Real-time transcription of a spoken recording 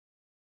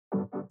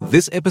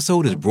This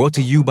episode is brought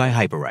to you by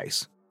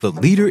Hyperice, the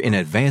leader in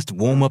advanced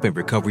warm-up and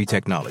recovery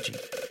technology.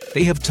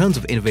 They have tons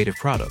of innovative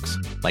products,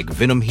 like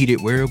Venom-heated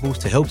wearables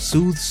to help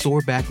soothe sore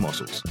back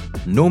muscles,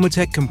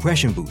 Normatec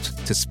compression boots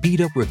to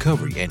speed up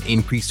recovery and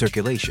increase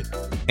circulation,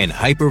 and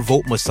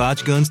Hypervolt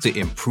massage guns to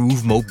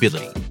improve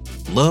mobility.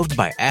 Loved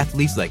by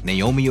athletes like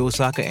Naomi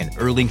Osaka and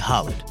Erling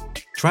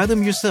Haaland. Try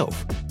them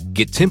yourself.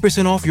 Get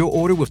 10% off your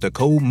order with the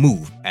code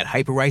MOVE at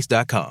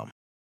hyperice.com.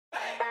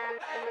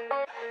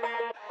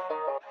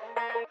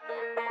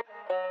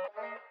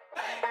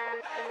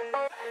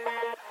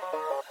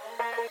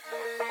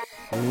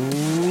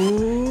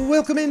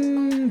 Welcome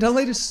in to the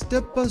latest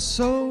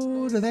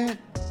episode of that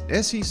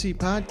SEC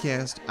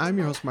podcast. I'm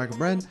your host, Michael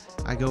Brennan.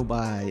 I go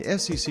by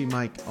SEC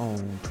Mike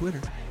on Twitter.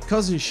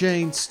 Cousin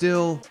Shane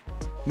still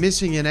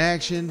missing in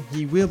action.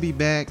 He will be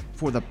back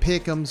for the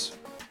Pick'ems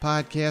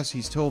podcast.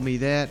 He's told me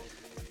that.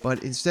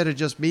 But instead of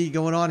just me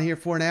going on here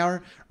for an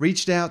hour,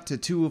 reached out to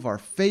two of our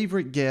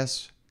favorite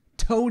guests,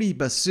 Tony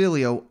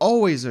Basilio.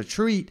 Always a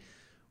treat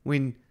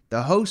when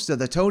the host of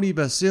the Tony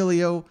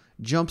Basilio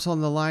jumps on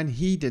the line.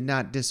 He did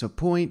not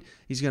disappoint.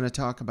 He's going to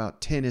talk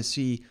about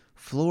Tennessee,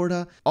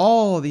 Florida.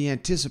 All the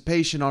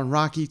anticipation on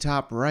Rocky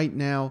Top right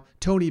now.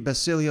 Tony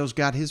Basilio's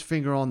got his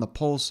finger on the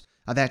pulse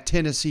of that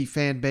Tennessee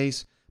fan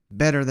base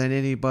better than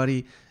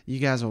anybody. You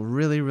guys will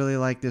really, really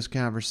like this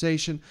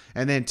conversation.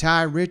 And then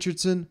Tye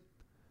Richardson,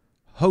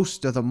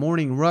 host of the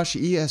Morning Rush,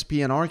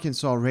 ESPN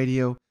Arkansas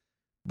Radio.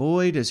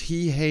 Boy, does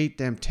he hate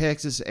them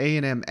Texas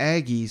A&M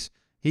Aggies.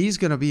 He's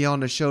going to be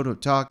on the show to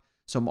talk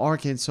some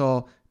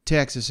Arkansas,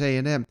 Texas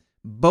A&M.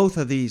 Both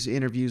of these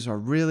interviews are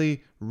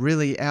really,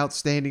 really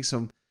outstanding.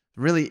 Some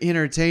really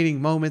entertaining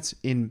moments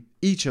in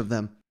each of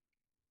them.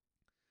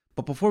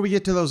 But before we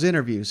get to those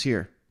interviews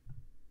here,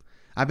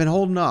 I've been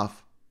holding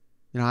off.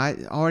 I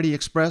already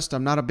expressed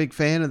I'm not a big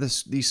fan of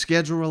the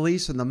schedule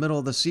release in the middle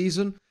of the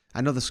season.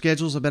 I know the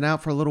schedules have been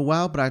out for a little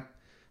while, but I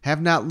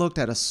have not looked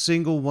at a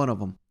single one of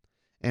them.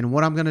 And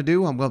what I'm going to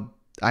do,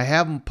 I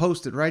have them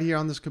posted right here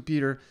on this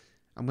computer.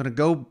 I'm going to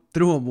go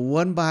through them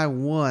one by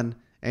one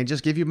and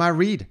just give you my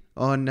read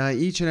on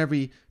each and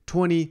every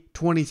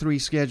 2023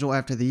 schedule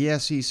after the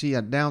SEC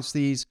announced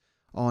these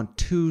on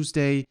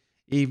Tuesday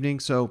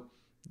evening. So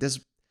this,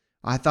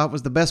 I thought,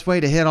 was the best way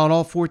to hit on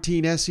all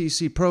 14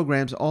 SEC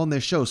programs on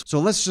this show. So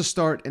let's just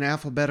start in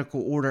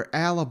alphabetical order.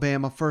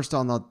 Alabama first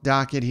on the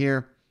docket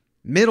here.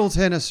 Middle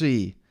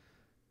Tennessee.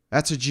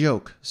 That's a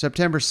joke.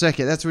 September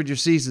 2nd, that's when your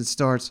season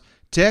starts.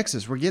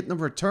 Texas, we're getting the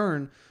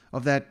return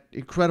of that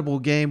incredible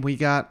game we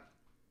got.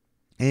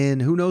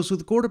 And who knows who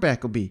the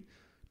quarterback will be.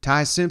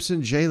 Ty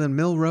Simpson, Jalen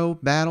Milroe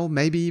battle,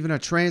 maybe even a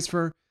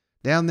transfer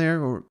down there.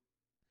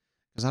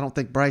 Because I don't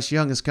think Bryce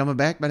Young is coming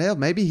back. But hell,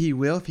 maybe he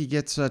will if he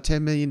gets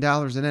 $10 million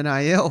in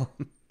NIL.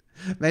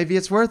 Maybe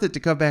it's worth it to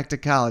come back to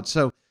college.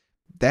 So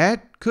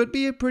that could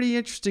be a pretty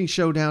interesting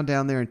showdown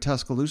down there in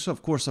Tuscaloosa.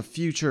 Of course, a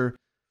future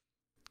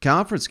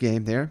conference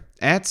game there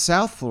at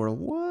South Florida.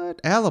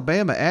 What?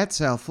 Alabama at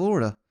South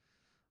Florida.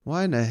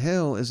 Why in the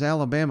hell is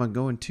Alabama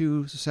going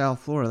to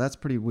South Florida? That's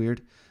pretty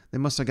weird. They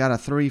must have got a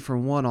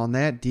 3-for-1 on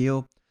that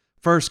deal.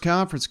 First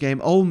conference game,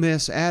 Ole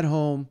Miss at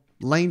home.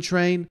 Lane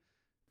Train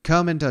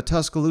coming to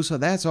Tuscaloosa.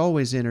 That's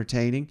always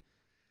entertaining.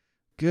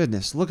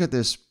 Goodness, look at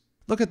this.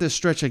 Look at this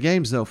stretch of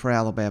games, though, for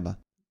Alabama.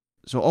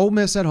 So Ole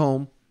Miss at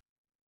home.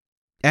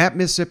 At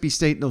Mississippi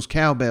State and those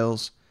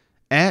Cowbells.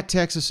 At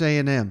Texas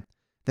A&M.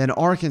 Then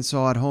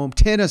Arkansas at home.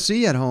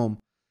 Tennessee at home.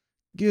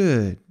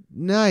 Good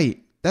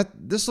night.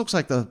 This looks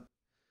like the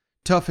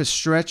toughest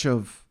stretch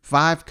of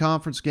 5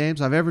 conference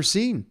games I've ever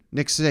seen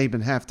Nick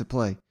Saban have to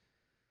play.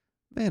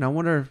 Man, I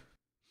wonder.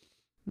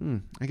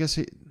 I guess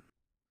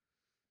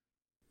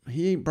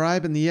he ain't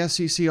bribing the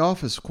SEC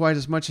office quite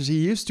as much as he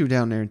used to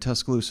down there in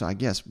Tuscaloosa, I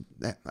guess.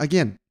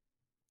 Again,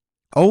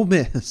 Ole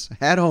Miss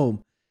at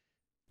home.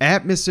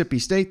 At Mississippi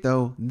State,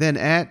 though. Then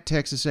at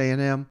Texas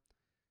A&M.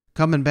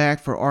 Coming back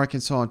for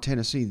Arkansas and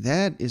Tennessee.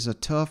 That is a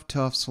tough,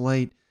 tough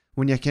slate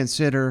when you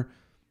consider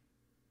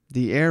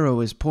the arrow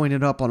is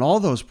pointed up on all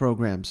those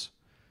programs.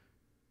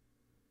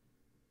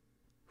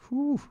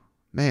 Whew,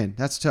 man,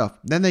 that's tough.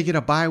 Then they get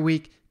a bye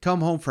week, come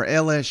home for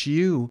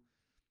LSU.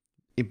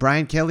 In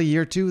Brian Kelly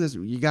year 2,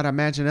 you got to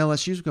imagine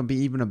LSU's going to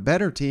be even a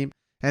better team.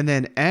 And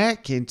then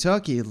at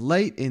Kentucky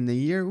late in the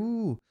year.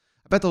 Ooh,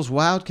 I bet those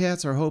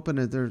Wildcats are hoping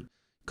that they're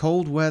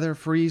cold weather,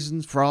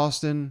 freezing,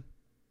 frosting.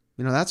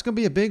 That's going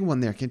to be a big one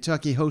there.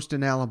 Kentucky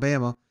hosting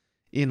Alabama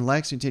in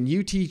Lexington.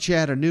 UT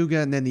Chattanooga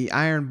and then the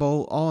Iron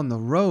Bowl on the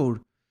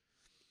road.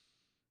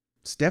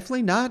 It's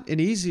definitely not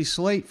an easy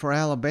slate for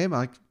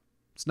Alabama.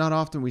 It's not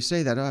often we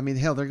say that. I mean,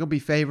 hell, they're going to be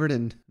favored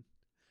in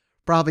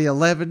probably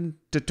 11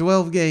 to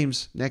 12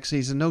 games next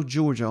season. No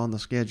Georgia on the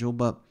schedule,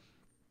 but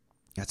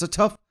that's a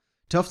tough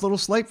little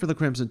slate for the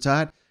Crimson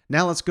Tide.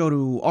 Now let's go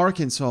to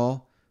Arkansas.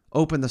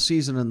 Open the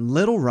season in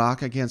Little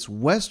Rock against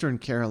Western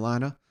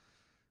Carolina.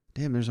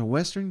 Damn, there's a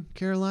Western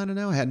Carolina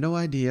now? I had no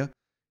idea.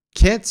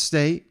 Kent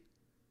State,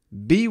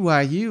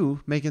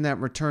 BYU making that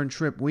return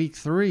trip week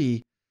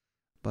 3.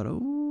 But,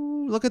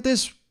 look at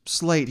this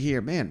slate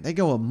here. Man, they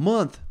go a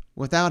month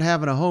without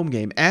having a home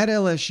game at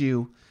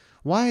LSU.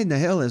 Why in the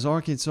hell is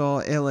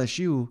Arkansas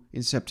LSU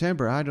in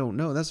September? I don't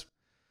know. That's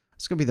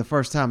going to be the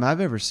first time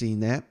I've ever seen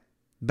that.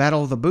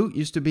 Battle of the Boot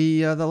used to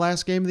be the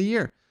last game of the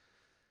year.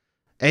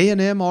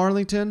 A&M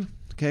Arlington.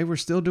 Okay, we're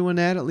still doing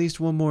that at least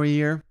one more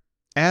year.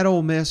 At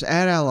Ole Miss,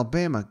 at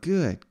Alabama.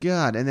 Good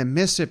God. And then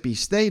Mississippi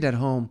State at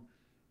home.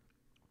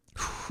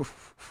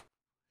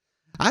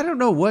 I don't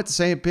know what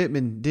Sam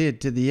Pittman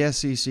did to the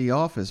SEC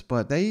office,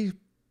 but they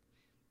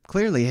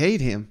clearly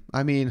hate him.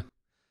 I mean,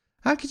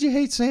 how could you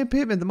hate Sam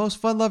Pittman, the most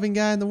fun-loving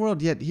guy in the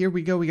world? Yet here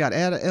we go. We got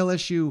at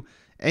LSU,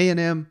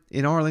 A&M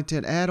in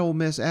Arlington, at Ole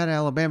Miss, at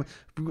Alabama.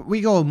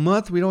 We go a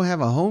month, we don't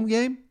have a home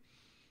game?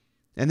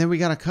 And then we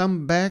got to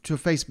come back to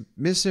face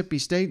Mississippi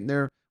State and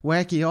their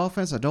wacky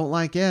offense. I don't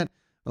like that.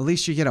 At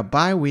least you get a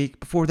bye week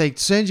before they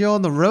send you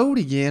on the road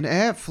again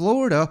at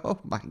Florida. Oh,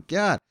 my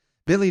God.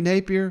 Billy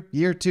Napier,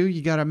 year 2,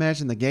 you got to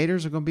imagine the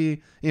Gators are going to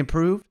be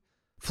improved.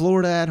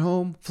 Florida at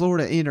home,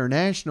 Florida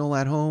International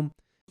at home,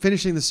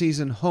 finishing the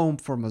season home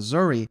for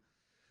Missouri.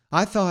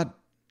 I thought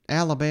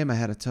Alabama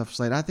had a tough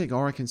slate. I think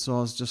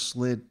Arkansas has just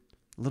slid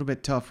a little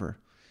bit tougher.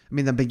 I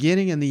mean, the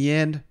beginning and the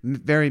end,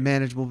 very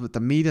manageable, but the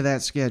meat of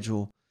that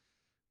schedule,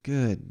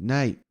 good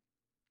night.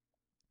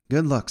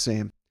 Good luck,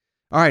 Sam.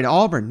 All right,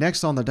 Auburn,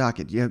 next on the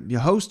docket. You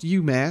host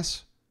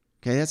UMass.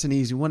 Okay, that's an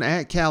easy one.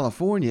 At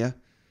California.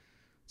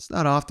 It's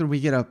not often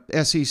we get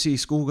a SEC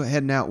school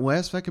heading out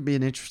west. That could be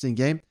an interesting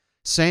game.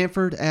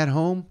 Sanford at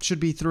home. Should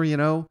be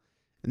 3-0.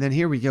 And then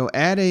here we go.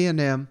 At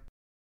A&M.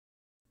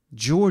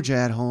 Georgia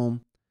at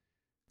home.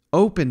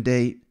 Open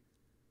date.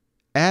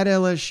 At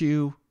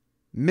LSU.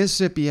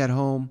 Mississippi at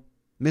home.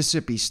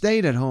 Mississippi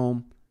State at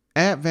home.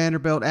 At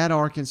Vanderbilt. At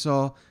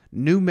Arkansas.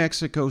 New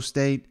Mexico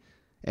State.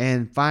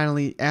 And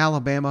finally,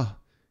 Alabama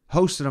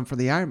hosted them for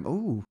the Iron.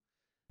 Ooh,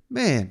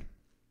 man.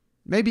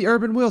 Maybe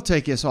Urban will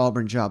take this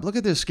Auburn job. Look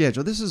at this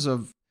schedule. This is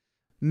a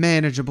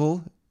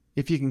manageable,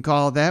 if you can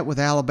call it that, with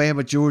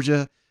Alabama,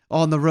 Georgia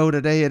on the road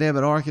at A&M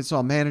at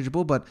Arkansas,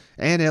 manageable,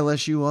 and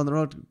LSU on the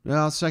road.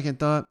 Well, second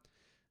thought,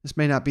 this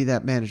may not be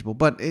that manageable,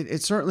 but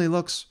it certainly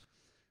looks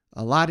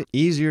a lot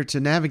easier to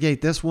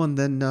navigate this one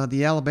than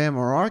the Alabama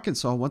or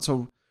Arkansas one.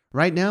 So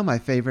right now, my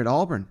favorite,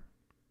 Auburn,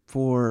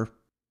 you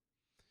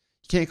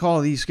can't call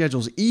these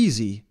schedules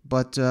easy,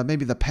 but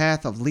maybe the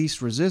path of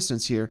least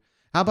resistance here.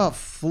 How about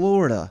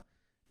Florida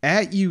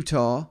at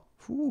Utah?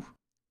 Whew.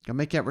 Gotta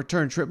make that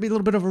return trip. Be a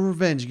little bit of a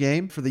revenge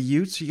game for the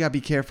Utes. You gotta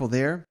be careful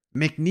there.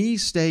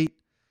 McNeese State,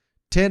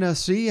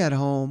 Tennessee at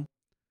home,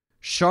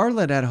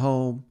 Charlotte at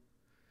home.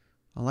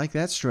 I like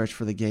that stretch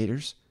for the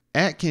Gators.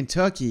 At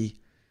Kentucky,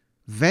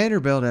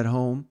 Vanderbilt at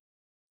home,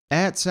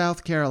 at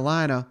South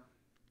Carolina,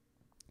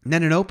 and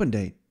then an open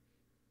date.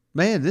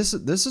 Man, this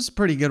is a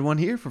pretty good one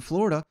here for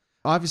Florida.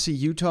 Obviously,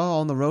 Utah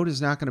on the road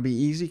is not going to be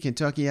easy.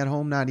 Kentucky at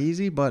home, not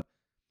easy, but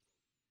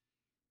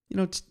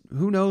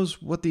who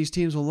knows what these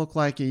teams will look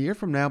like a year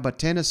from now. But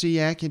Tennessee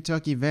at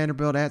Kentucky,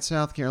 Vanderbilt at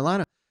South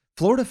Carolina.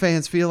 Florida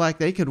fans feel like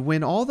they could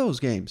win all those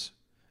games,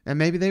 and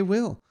maybe they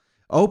will.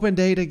 Open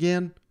date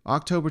again,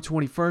 October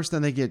 21st.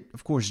 Then they get,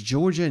 of course,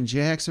 Georgia and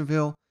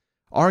Jacksonville,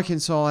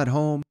 Arkansas at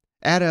home,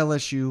 at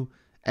LSU,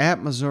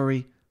 at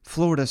Missouri,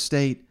 Florida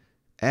State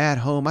at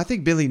home. I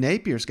think Billy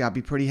Napier's got to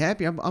be pretty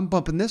happy. I'm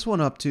bumping this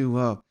one up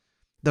to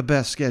the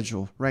best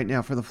schedule right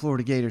now for the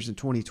Florida Gators in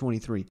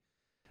 2023.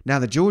 Now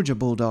the Georgia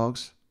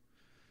Bulldogs.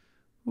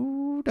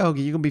 Ooh,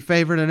 doggy, you're going to be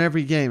favored in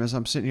every game as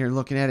I'm sitting here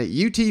looking at it.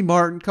 UT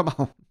Martin, come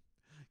on.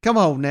 Come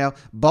on now.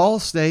 Ball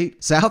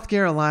State, South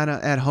Carolina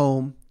at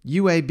home,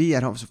 UAB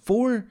at home. So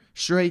 4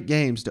 straight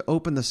games to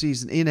open the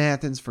season in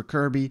Athens for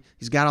Kirby.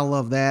 He's got to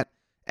love that.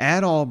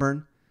 At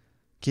Auburn,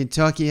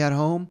 Kentucky at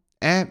home,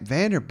 at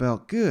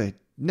Vanderbilt. Good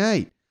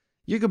night.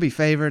 You're going to be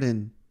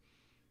favored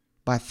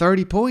by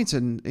 30 points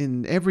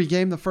in every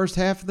game the first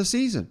half of the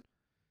season.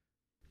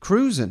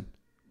 Cruising.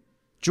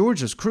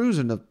 Georgia's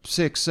cruising to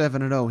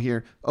 6-7-0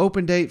 here.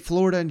 Open date,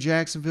 Florida and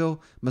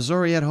Jacksonville,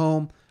 Missouri at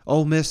home,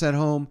 Ole Miss at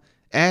home,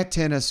 at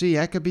Tennessee.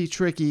 That could be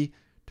tricky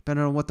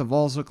depending on what the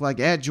Vols look like.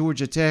 At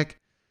Georgia Tech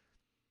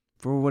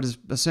for what is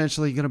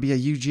essentially going to be a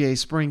UGA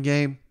spring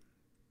game.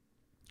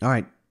 All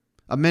right,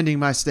 amending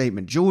my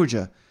statement.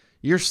 Georgia,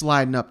 you're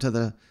sliding up to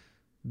the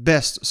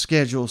best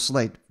schedule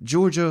slate.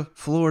 Georgia,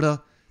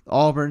 Florida,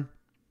 Auburn,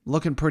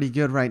 looking pretty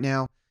good right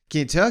now.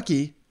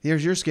 Kentucky,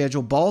 here's your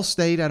schedule. Ball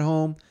State at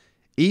home,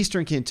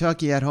 Eastern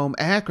Kentucky at home,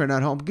 Akron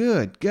at home.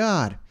 Good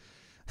God.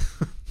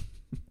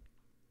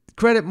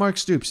 Credit Mark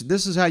Stoops.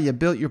 This is how you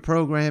built your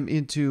program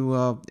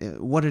into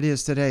what it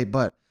is today,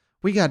 but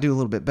we got to do a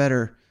little bit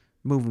better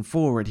moving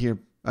forward here.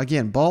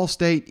 Again, Ball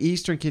State,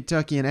 Eastern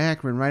Kentucky, and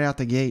Akron right out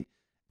the gate.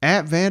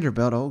 At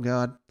Vanderbilt, oh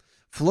God.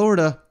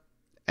 Florida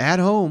at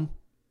home.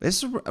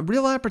 This is a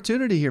real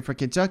opportunity here for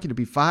Kentucky to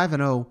be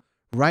 5-0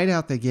 right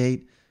out the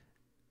gate.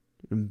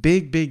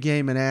 Big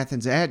game in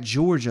Athens. At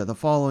Georgia the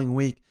following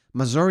week.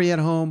 Missouri at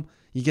home.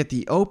 You get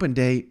the open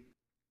date.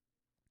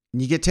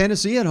 And you get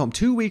Tennessee at home.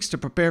 2 weeks to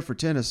prepare for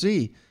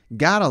Tennessee.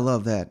 Gotta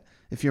love that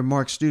if you're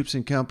Mark Stoops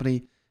and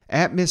company.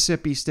 At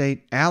Mississippi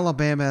State.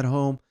 Alabama at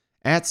home.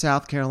 At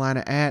South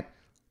Carolina. At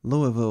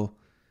Louisville.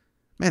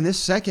 Man, this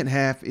second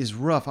half is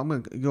rough. I'm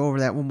going to go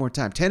over that one more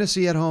time.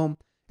 Tennessee at home,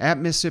 at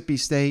Mississippi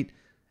State,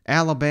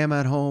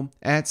 Alabama at home,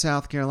 at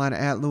South Carolina,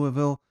 at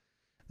Louisville.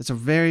 It's a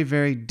very,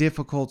 very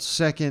difficult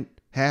second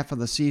half of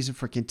the season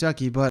for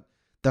Kentucky, but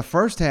the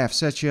first half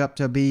sets you up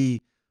to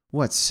be,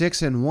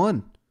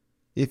 6-1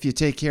 if you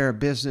take care of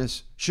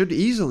business. Should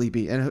easily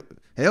be. And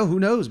hell, who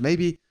knows?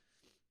 Maybe,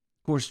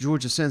 of course,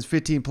 Georgia sends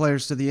 15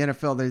 players to the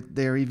NFL.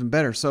 They're even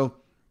better. So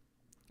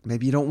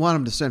maybe you don't want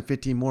them to send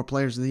 15 more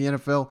players to the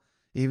NFL,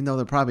 even though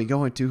they're probably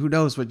going to. Who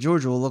knows what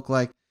Georgia will look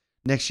like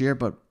next year,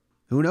 but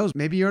who knows?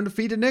 Maybe you're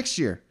undefeated next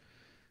year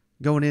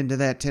going into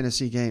that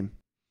Tennessee game.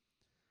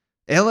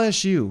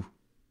 LSU,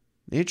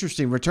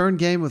 interesting. Return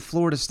game with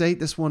Florida State.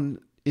 This one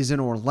is in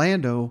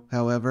Orlando,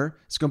 however.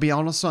 It's going to be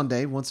on a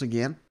Sunday once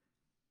again.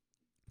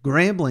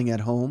 Grambling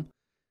at home,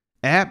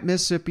 at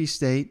Mississippi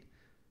State,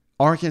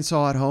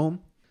 Arkansas at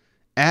home,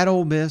 at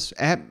Ole Miss,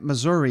 at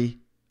Missouri,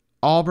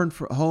 Auburn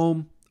for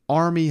home,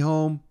 Army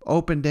home,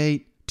 open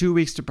date, 2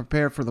 weeks to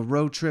prepare for the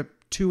road trip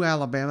to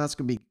Alabama. That's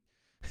going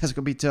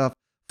to be tough.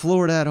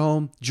 Florida at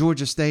home,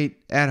 Georgia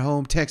State at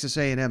home, Texas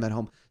A&M at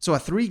home. So a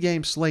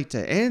 3-game slate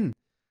to end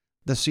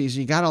the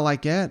season. You got to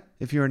like that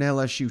if you're an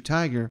LSU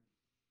Tiger.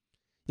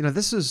 You know,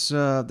 this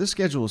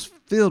schedule is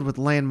filled with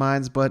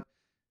landmines, but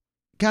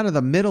kind of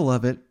the middle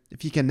of it,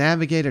 if you can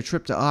navigate a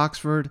trip to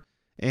Oxford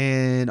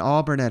and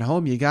Auburn at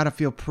home, you got to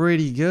feel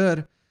pretty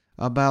good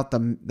about the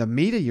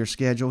meat of your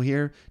schedule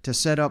here to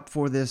set up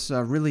for this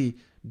really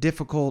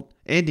difficult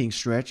ending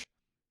stretch.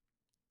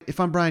 If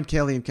I'm Brian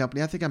Kelly and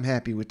company, I think I'm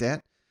happy with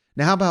that.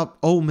 Now, how about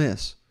Ole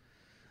Miss?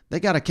 They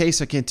got a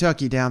case of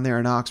Kentucky down there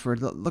in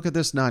Oxford. Look at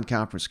this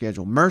non-conference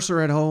schedule. Mercer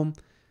at home,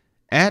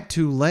 at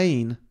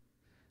Tulane,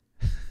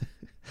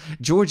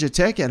 Georgia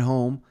Tech at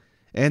home,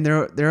 and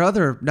their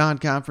other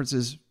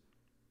non-conferences,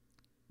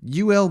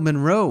 UL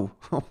Monroe.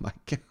 Oh, my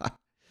God.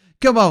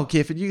 Come on,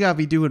 Kiffin. You got to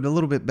be doing a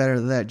little bit better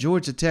than that.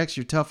 Georgia Tech's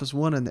your toughest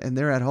one, and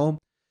they're at home.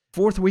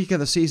 4th week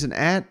of the season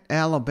at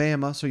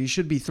Alabama, so you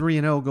should be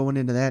 3-0 going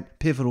into that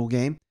pivotal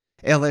game.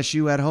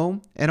 LSU at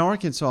home and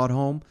Arkansas at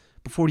home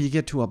before you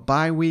get to a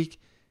bye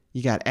week.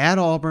 You got at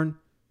Auburn,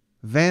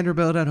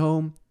 Vanderbilt at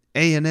home,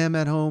 A&M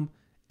at home,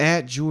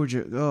 at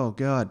Georgia. Oh,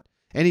 God.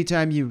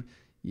 Anytime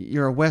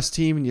you're a West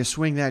team and you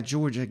swing that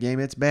Georgia game,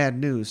 it's bad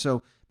news.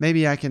 So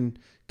maybe I can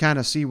kind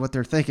of see what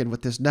they're thinking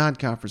with this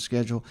non-conference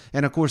schedule.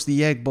 And, of course,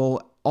 the Egg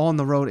Bowl on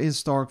the road in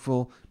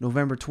Starkville,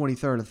 November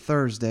 23rd, a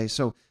Thursday.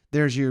 So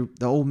there's the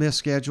Ole Miss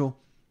schedule.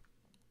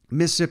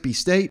 Mississippi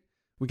State,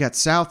 we got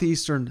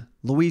Southeastern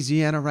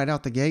Louisiana right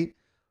out the gate.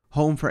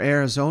 Home for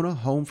Arizona,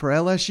 home for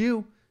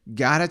LSU.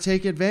 Got to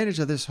take advantage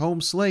of this home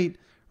slate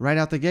right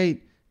out the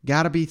gate.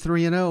 Got to be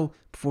 3-0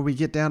 before we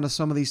get down to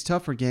some of these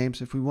tougher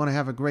games if we want to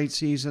have a great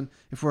season,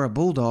 if we're a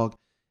Bulldog.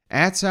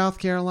 At South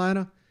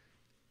Carolina,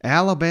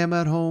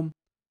 Alabama at home,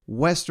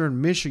 Western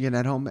Michigan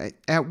at home.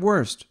 At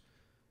worst,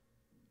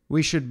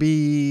 we should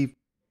be,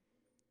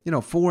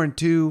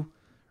 4-2,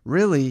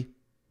 really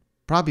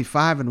probably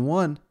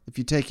 5-1 if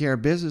you take care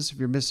of business. If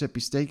you're Mississippi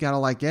State, got to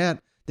like that.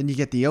 Then you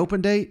get the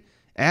open date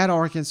at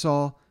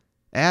Arkansas,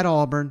 at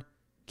Auburn,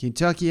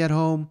 Kentucky at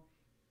home,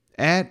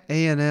 at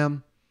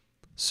A&M,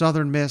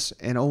 Southern Miss,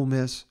 and Ole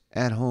Miss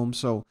at home.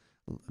 So,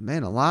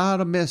 man, a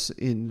lot of miss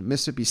in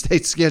Mississippi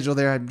State's schedule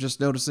there, I'm just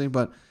noticing.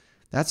 But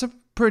that's a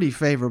pretty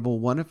favorable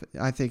one,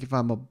 I think, if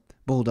I'm a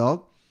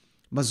Bulldog.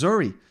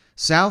 Missouri,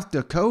 South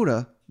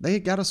Dakota, they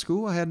got a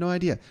school? I had no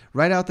idea.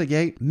 Right out the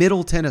gate,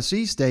 Middle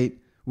Tennessee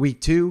State,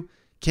 week 2.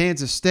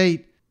 Kansas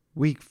State,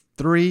 week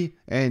 3,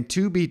 and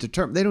to be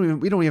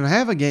determined. We don't even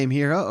have a game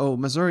here.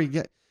 Missouri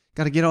got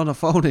to get on the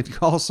phone and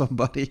call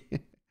somebody.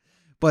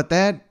 But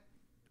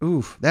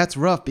that's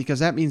rough because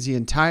that means the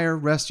entire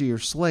rest of your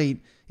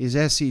slate is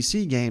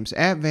SEC games.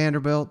 At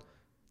Vanderbilt,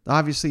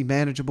 obviously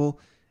manageable.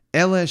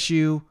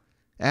 LSU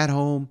at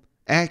home,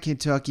 at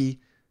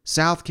Kentucky,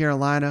 South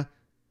Carolina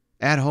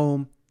at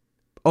home,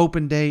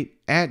 open date,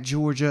 at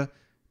Georgia,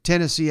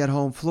 Tennessee at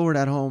home, Florida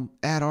at home,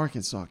 at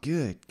Arkansas.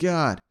 Good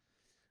God.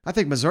 I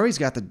think Missouri's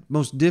got the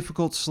most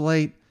difficult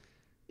slate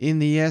in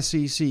the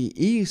SEC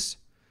East.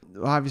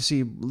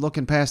 Obviously,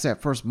 looking past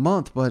that first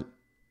month, but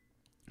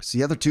it's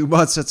the other 2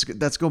 months that's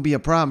going to be a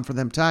problem for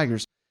them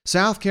Tigers.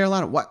 South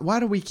Carolina, why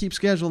do we keep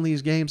scheduling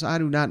these games? I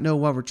do not know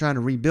why we're trying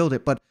to rebuild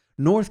it, but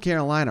North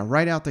Carolina,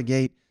 right out the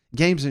gate,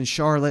 games in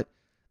Charlotte.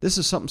 This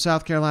is something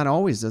South Carolina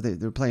always does.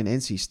 They're playing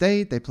NC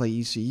State, they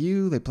play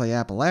ECU, they play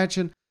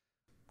Appalachian.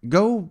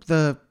 Go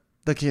the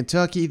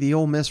Kentucky, the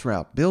Ole Miss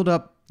route. Build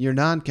up your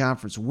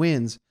non-conference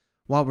wins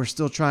while we're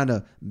still trying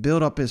to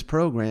build up his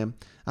program.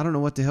 I don't know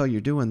what the hell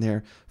you're doing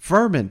there.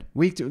 Furman,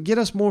 week 2. Get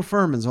us more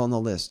Furmans on the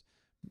list.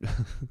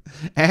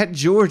 At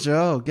Georgia,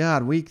 oh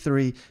God, week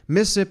 3.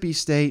 Mississippi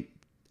State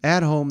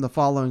at home the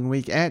following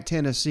week. At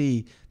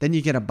Tennessee. Then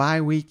you get a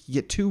bye week. You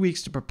get 2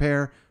 weeks to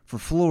prepare for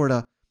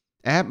Florida.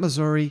 At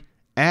Missouri.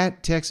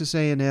 At Texas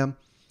A&M.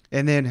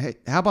 And then, hey,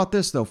 how about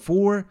this though?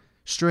 4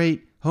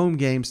 straight home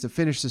games to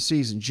finish the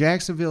season.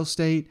 Jacksonville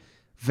State,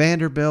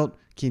 Vanderbilt,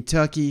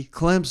 Kentucky,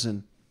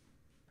 Clemson.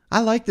 I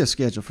like this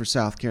schedule for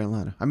South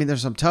Carolina. I mean,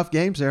 there's some tough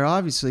games there,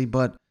 obviously,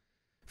 but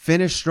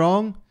finish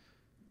strong,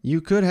 you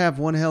could have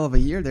one hell of a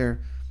year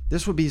there.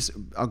 This would be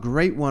a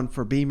great one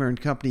for Beamer and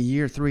Company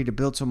year 3 to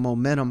build some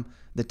momentum.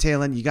 The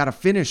tail end, you got to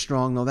finish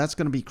strong, though. That's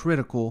going to be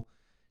critical.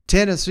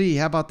 Tennessee,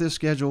 how about this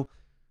schedule?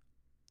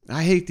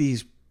 I hate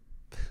these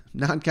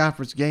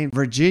non-conference games.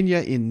 Virginia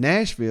in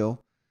Nashville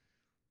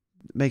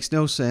makes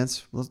no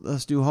sense.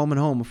 Let's do home and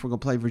home if we're going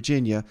to play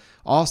Virginia.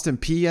 Austin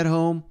Peay at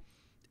home,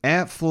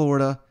 at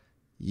Florida,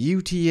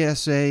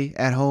 UTSA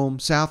at home,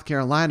 South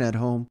Carolina at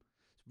home.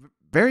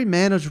 Very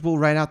manageable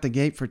right out the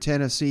gate for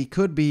Tennessee.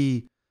 Could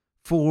be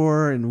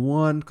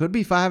 4-1, could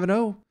be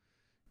 5-0.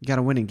 You got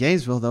to win in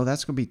Gainesville, though.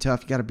 That's going to be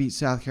tough. You got to beat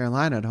South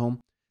Carolina at home.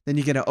 Then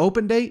you get an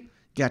open date.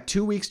 You got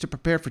 2 weeks to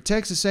prepare for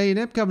Texas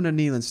A&M coming to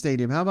Neyland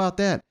Stadium. How about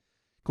that?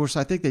 Of course,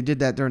 I think they did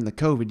that during the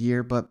COVID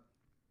year, but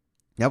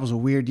that was a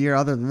weird year.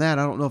 Other than that,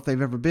 I don't know if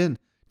they've ever been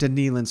to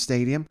Neyland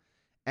Stadium.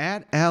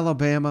 At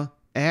Alabama,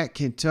 at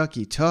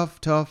Kentucky. Tough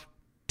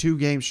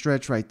 2-game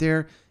stretch right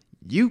there.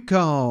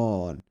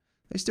 UConn.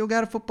 They still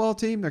got a football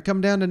team. They're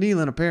coming down to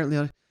Neyland,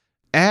 apparently.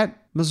 At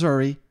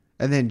Missouri.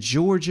 And then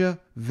Georgia,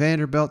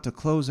 Vanderbilt to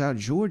close out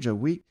Georgia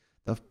week,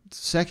 the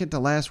second to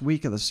last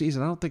week of the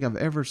season. I don't think I've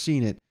ever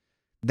seen it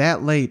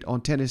that late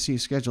on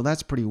Tennessee's schedule.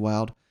 That's pretty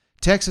wild.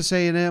 Texas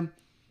A&M,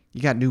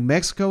 you got New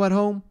Mexico at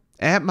home,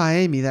 at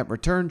Miami, that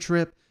return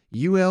trip,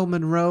 UL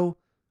Monroe,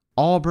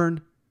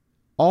 Auburn.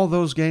 All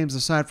those games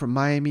aside from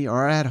Miami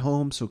are at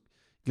home, so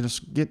you're going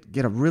to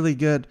get a really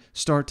good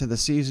start to the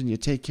season. You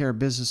take care of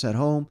business at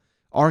home.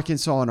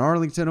 Arkansas and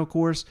Arlington, of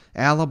course.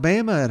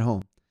 Alabama at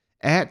home.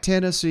 At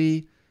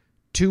Tennessee,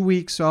 2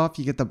 weeks off.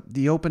 You get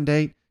the open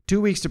date. 2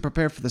 weeks to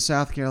prepare for the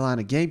South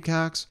Carolina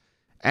Gamecocks.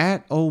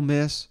 At Ole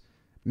Miss.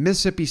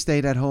 Mississippi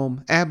State at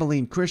home.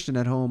 Abilene Christian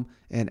at home.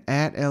 And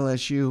at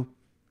LSU.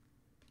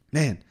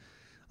 Man,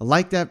 I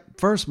like that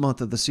first month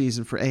of the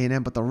season for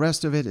A&M, but the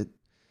rest of it,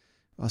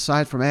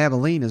 aside from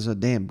Abilene, is a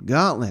damn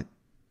gauntlet.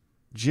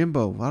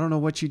 Jimbo, I don't know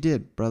what you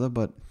did, brother,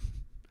 but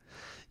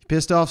you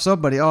pissed off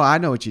somebody. Oh, I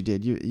know what you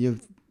did.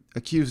 You've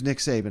accused Nick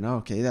Saban.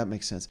 Okay, that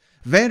makes sense.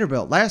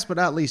 Vanderbilt, last but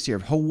not least here,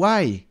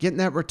 Hawaii, getting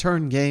that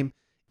return game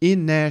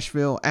in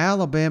Nashville.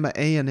 Alabama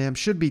A&M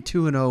should be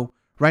 2-0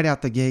 right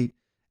out the gate.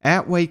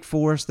 At Wake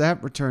Forest,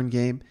 that return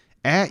game.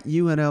 At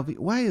UNLV.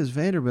 Why is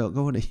Vanderbilt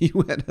going to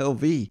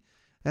UNLV?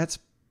 That's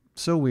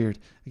so weird.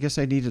 I guess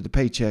I needed a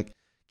paycheck.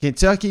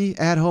 Kentucky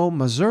at home,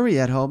 Missouri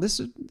at home.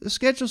 The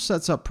schedule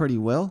sets up pretty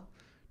well.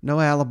 No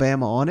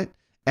Alabama on it.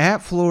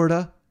 At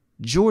Florida,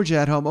 Georgia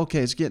at home. Okay,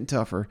 it's getting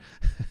tougher.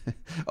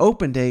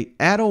 Open date.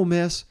 At Ole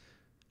Miss.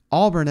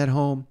 Auburn at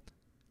home,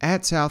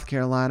 at South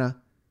Carolina.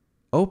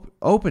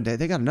 Open date.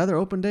 They got another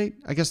open date?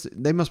 I guess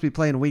they must be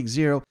playing week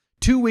 0.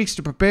 2 weeks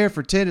to prepare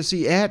for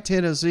Tennessee at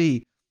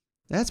Tennessee.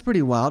 That's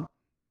pretty wild.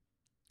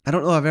 I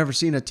don't know if I've ever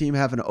seen a team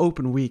have an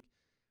open week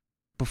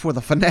before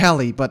the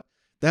finale, but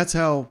that's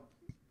how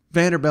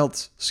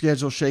Vanderbilt's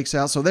schedule shakes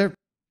out. So that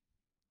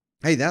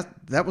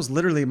was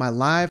literally my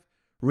live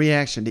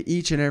reaction to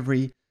each and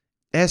every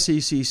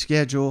SEC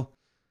schedule.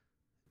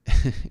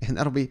 And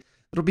it'll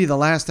be the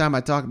last time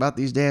I talk about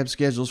these damn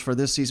schedules for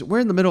this season. We're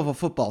in the middle of a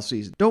football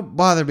season. Don't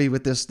bother me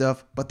with this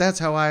stuff, but that's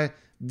how I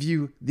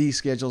view these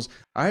schedules.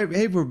 All right,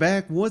 hey, we're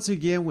back once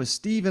again with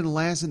Steven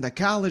Lassan, the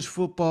college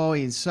football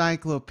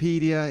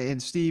encyclopedia.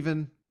 And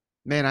Steven,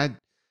 man,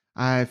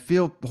 I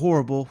feel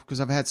horrible because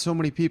I've had so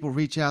many people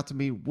reach out to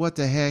me. What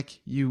the heck?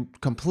 You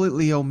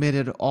completely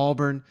omitted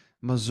Auburn,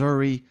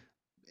 Missouri,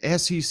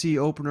 SEC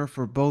opener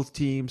for both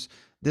teams.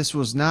 This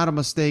was not a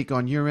mistake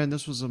on your end.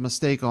 This was a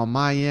mistake on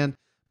my end.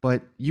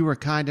 But you were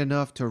kind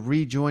enough to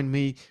rejoin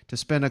me to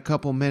spend a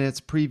couple minutes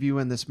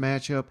previewing this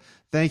matchup.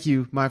 Thank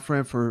you, my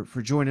friend, for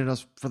joining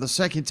us for the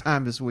second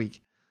time this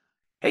week.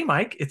 Hey,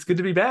 Mike, it's good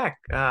to be back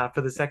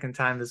for the second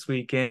time this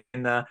week.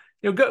 And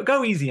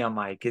go easy on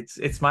Mike.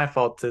 It's my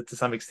fault to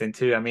some extent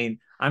too. I mean,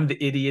 I'm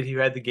the idiot who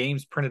had the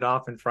games printed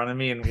off in front of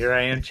me, and here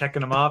I am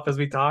checking them off as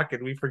we talk,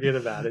 and we forget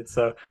about it.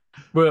 So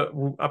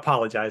we'll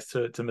apologize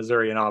to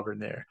Missouri and Auburn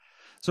there.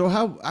 So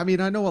I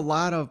know a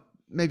lot of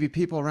maybe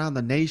people around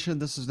the nation,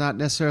 this is not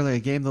necessarily a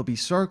game they'll be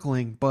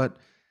circling, but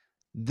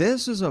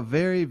this is a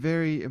very,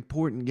 very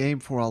important game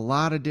for a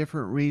lot of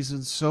different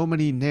reasons. So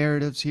many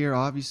narratives here.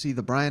 Obviously,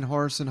 the Brian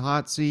Harsin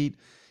hot seat,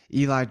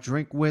 Eli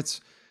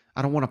Drinkwitz.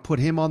 I don't want to put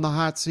him on the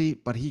hot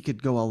seat, but he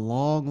could go a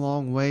long,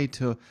 long way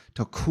to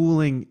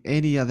cooling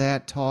any of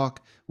that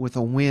talk with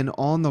a win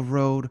on the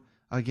road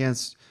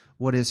against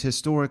what has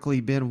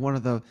historically been one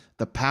of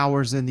the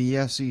powers in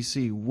the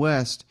SEC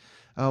West.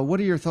 What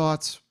are your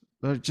thoughts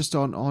just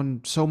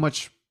on so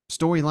much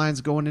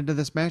storylines going into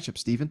this matchup,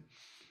 Steven?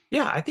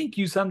 Yeah, I think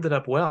you summed it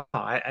up well.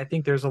 I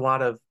think there's a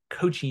lot of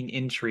coaching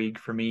intrigue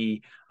for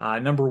me.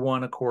 Number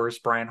one, of course,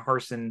 Brian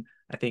Harsin,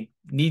 I think,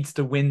 needs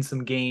to win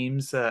some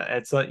games.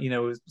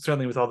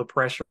 Certainly with all the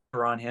pressure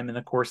on him. And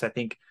of course, I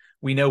think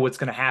we know what's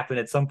going to happen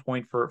at some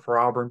point for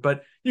Auburn.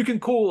 But you can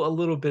cool a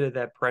little bit of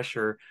that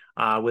pressure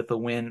with a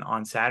win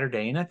on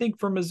Saturday. And I think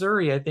for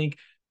Missouri, I think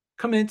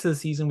coming into the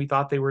season, we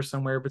thought they were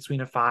somewhere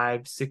between a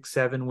 5, 6,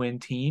 7 win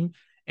team.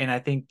 And I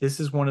think this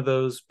is one of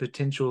those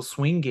potential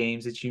swing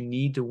games that you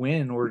need to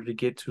win in order to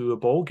get to a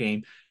bowl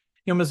game.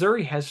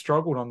 Missouri has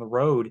struggled on the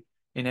road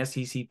in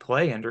SEC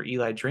play under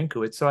Eli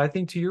Drinkowitz. So I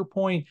think to your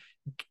point,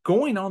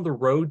 going on the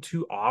road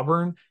to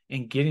Auburn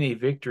and getting a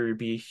victory would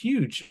be a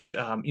huge,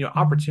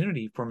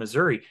 opportunity for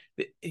Missouri.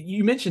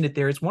 You mentioned it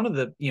there. It's one of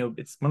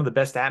the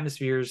best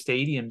atmospheres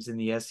stadiums in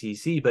the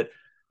SEC. But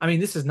I mean,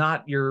 this is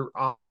not your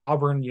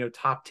Auburn,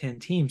 top 10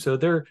 team. So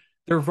they're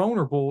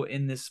vulnerable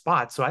in this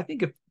spot. So I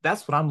think if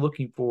that's what I'm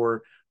looking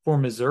for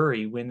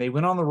Missouri, when they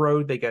went on the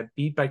road, they got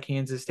beat by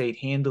Kansas State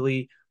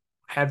handily.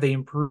 Have they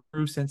improved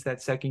since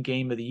that second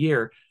game of the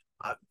year?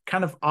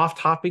 Kind of off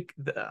topic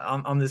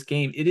on this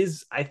game, it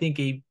is, I think,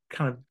 a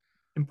kind of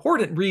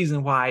important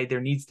reason why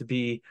there needs to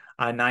be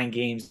 9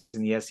 games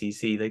in the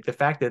SEC. Like the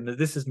fact that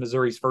this is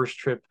Missouri's first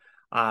trip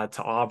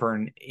to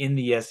Auburn in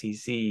the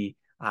SEC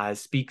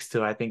speaks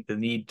to, I think, the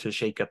need to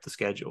shake up the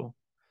schedule.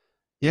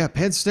 Yeah,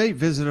 Penn State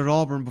visited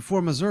Auburn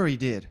before Missouri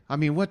did. I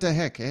mean, what the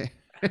heck? Eh?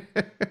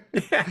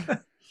 Yeah.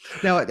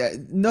 Now,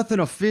 nothing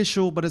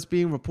official, but it's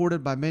being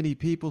reported by many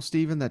people,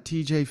 Stephen, that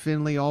TJ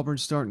Finley,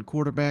 Auburn's starting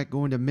quarterback,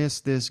 going to miss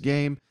this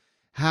game.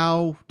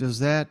 How does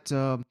that,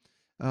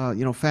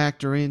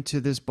 factor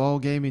into this ball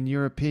game, in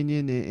your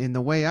opinion? In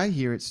the way I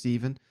hear it,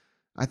 Stephen,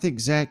 I think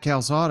Zach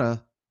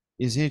Calzada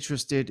is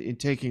interested in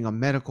taking a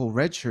medical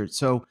redshirt,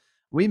 so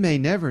we may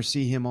never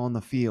see him on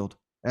the field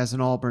as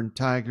an Auburn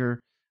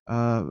Tiger.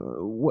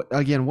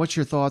 What's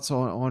your thoughts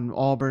on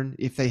Auburn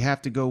if they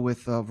have to go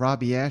with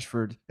Robbie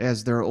Ashford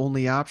as their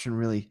only option,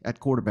 really, at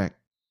quarterback?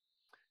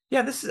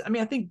 Yeah,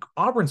 I think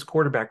Auburn's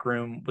quarterback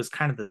room was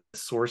kind of the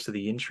source of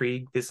the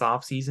intrigue this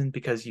offseason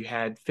because you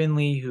had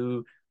Finley,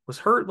 who was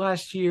hurt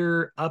last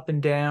year, up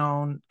and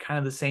down, kind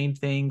of the same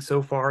thing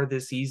so far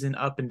this season,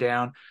 up and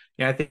down.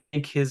 I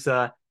think his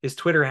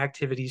Twitter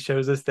activity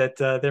shows us that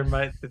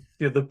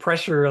the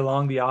pressure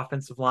along the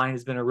offensive line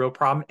has been a real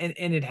problem, and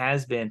it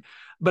has been.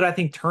 But I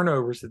think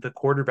turnovers at the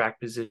quarterback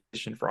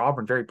position for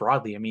Auburn very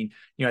broadly. I mean,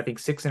 I think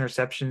 6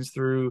 interceptions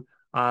through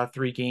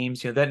 3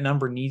 games. That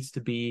number needs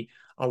to be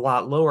a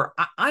lot lower.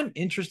 I'm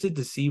interested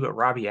to see what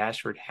Robbie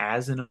Ashford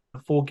has in a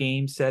full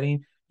game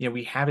setting.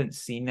 We haven't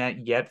seen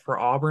that yet for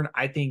Auburn.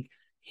 I think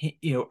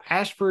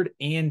Ashford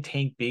and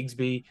Tank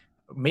Bigsby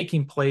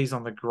making plays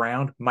on the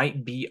ground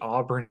might be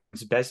Auburn's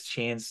best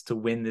chance to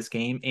win this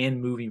game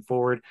and moving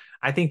forward.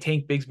 I think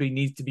Tank Bigsby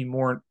needs to be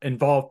more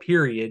involved,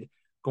 period,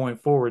 going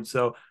forward.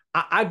 So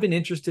I've been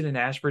interested in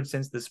Ashford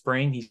since the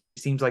spring. He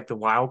seems like the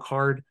wild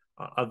card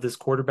of this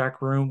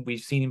quarterback room.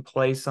 We've seen him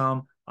play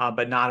some,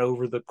 but not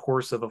over the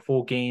course of a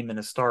full game and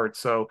a start.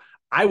 So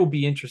I will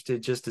be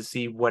interested just to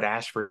see what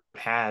Ashford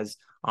has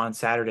on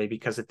Saturday,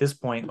 because at this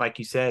point, like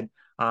you said,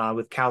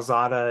 with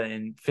Calzada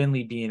and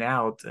Finley being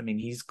out, I mean,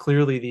 he's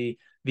clearly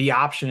the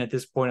option at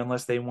this point,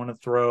 unless they want to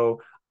throw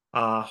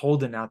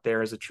Holden out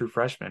there as a true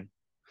freshman.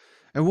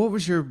 And what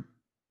was your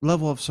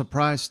level of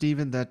surprise,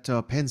 Stephen, that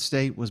Penn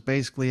State was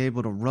basically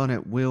able to run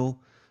at will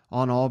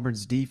on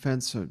Auburn's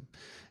defense?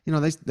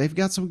 They've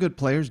got some good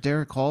players.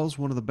 Derek Hall is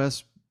one of the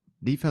best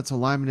defensive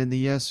linemen in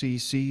the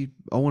SEC.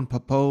 Owen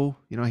Popo,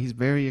 he's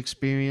very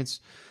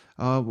experienced.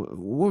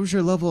 What was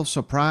your level of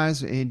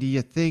surprise? And do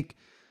you think,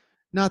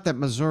 not that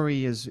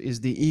Missouri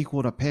is the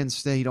equal to Penn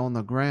State on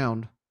the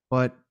ground,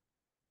 but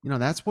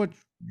that's what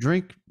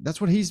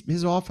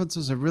his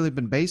offenses have really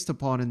been based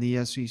upon in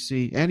the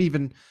SEC, and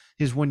even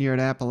his 1 year at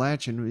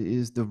Appalachian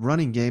is the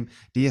running game.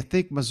 Do you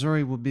think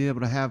Missouri will be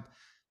able to have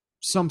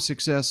some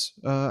success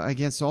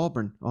against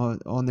Auburn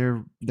on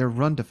their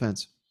run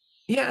defense?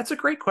 Yeah, it's a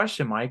great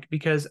question, Mike,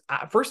 because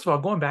first of all,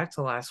 going back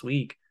to last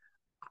week,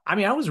 I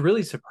mean, I was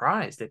really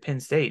surprised at Penn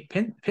State.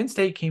 Penn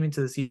State came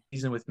into the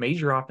season with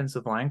major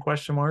offensive line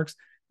question marks.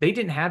 They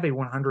didn't have a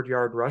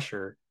 100-yard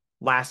rusher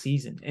last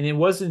season. And it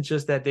wasn't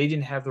just that they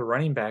didn't have the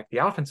running back. The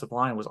offensive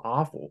line was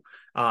awful.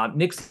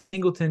 Nick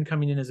Singleton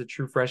coming in as a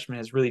true freshman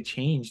has really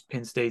changed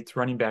Penn State's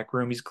running back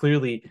room. He's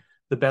clearly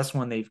the best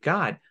one they've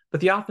got. But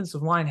the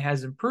offensive line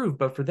has improved.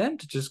 But for them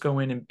to just go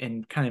in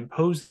and kind of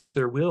impose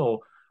their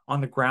will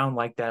on the ground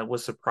like that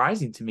was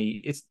surprising to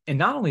me. And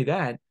not only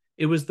that,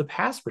 it was the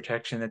pass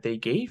protection that they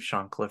gave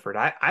Sean Clifford.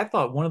 I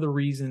thought one of the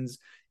reasons,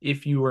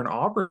 if you were an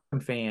Auburn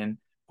fan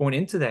going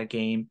into that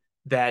game,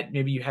 that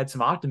maybe you had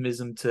some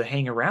optimism to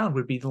hang around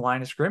would be the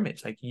line of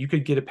scrimmage. Like you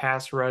could get a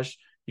pass rush.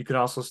 You could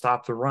also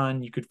stop the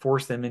run. You could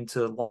force them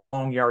into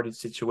long yardage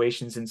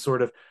situations and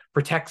sort of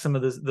protect some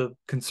of the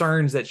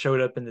concerns that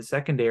showed up in the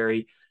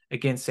secondary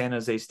against San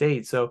Jose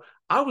State. So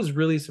I was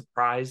really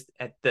surprised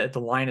at the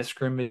line of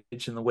scrimmage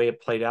and the way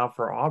it played out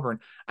for Auburn.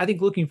 I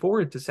think looking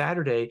forward to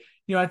Saturday,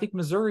 I think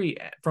Missouri,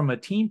 from a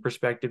team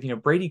perspective,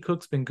 Brady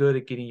Cook's been good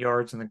at getting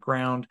yards on the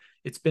ground.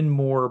 It's been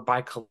more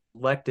by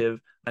collective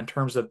in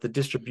terms of the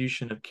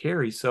distribution of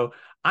carries. So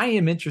I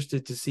am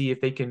interested to see if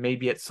they can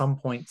maybe at some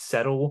point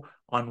settle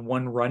on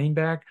one running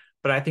back.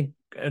 But I think,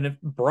 and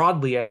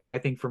broadly, I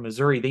think for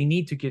Missouri, they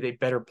need to get a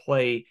better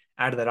play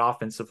out of that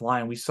offensive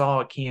line. We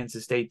saw at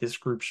Kansas State, this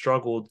group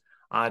struggled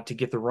to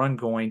get the run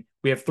going.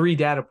 We have 3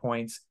 data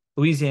points: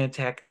 Louisiana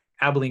Tech,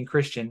 Abilene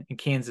Christian, and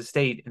Kansas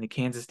State. And the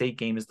Kansas State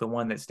game is the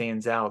one that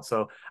stands out.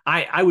 So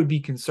I would be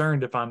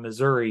concerned if I'm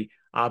Missouri,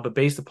 but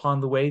based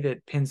upon the way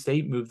that Penn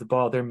State moved the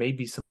ball, there may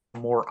be some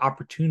more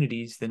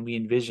opportunities than we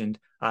envisioned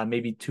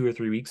maybe 2 or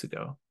 3 weeks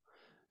ago.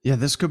 Yeah,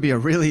 this could be a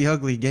really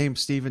ugly game,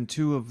 Stephen.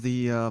 Two of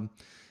the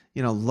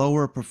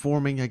lower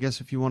performing, I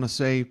guess if you want to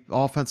say,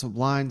 offensive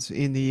lines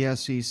in the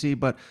SEC.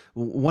 But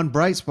one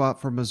bright spot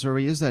for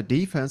Missouri is that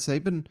defense.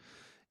 They've been,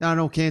 I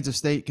know Kansas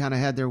State kind of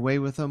had their way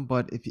with them,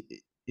 but if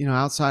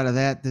outside of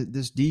that,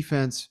 this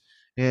defense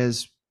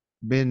has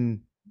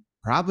been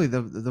probably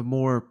the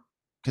more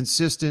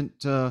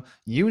consistent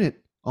unit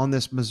on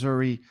this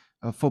Missouri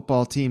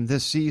football team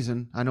this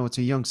season. I know it's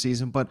a young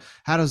season, but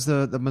how does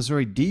the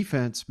Missouri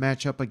defense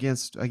match up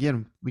against,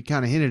 again, we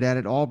kind of hinted at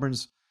it,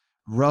 Auburn's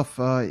rough,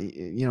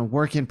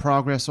 work in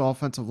progress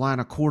offensive line,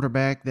 a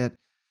quarterback that,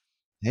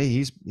 hey,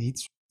 he's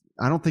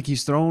I don't think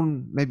he's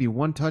thrown maybe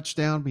one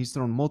touchdown, but he's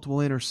thrown multiple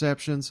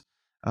interceptions.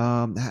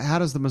 How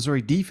does the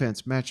Missouri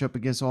defense match up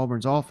against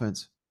Auburn's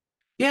offense?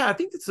 Yeah, I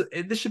think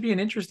this should be an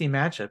interesting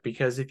matchup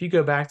because if you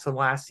go back to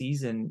last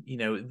season,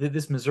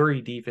 this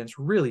Missouri defense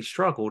really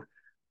struggled,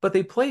 but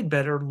they played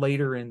better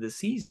later in the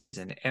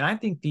season. And I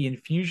think the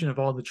infusion of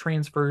all the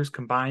transfers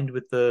combined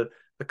with the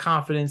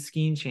confidence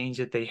scheme change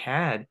that they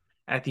had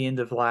at the end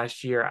of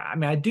last year, I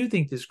mean, I do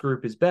think this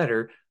group is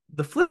better.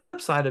 The flip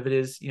side of it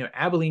is,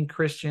 Abilene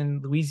Christian,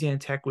 Louisiana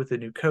Tech with a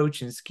new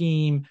coach and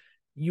scheme.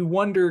 You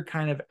wonder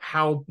kind of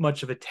how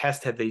much of a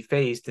test have they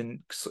faced.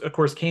 And of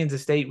course,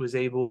 Kansas State was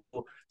able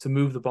to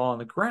move the ball on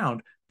the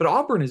ground. But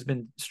Auburn has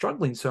been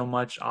struggling so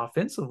much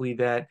offensively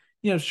that,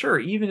 sure,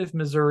 even if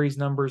Missouri's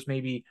numbers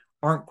maybe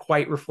aren't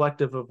quite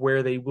reflective of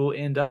where they will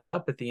end up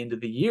at the end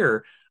of the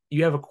year,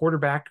 you have a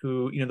quarterback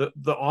who,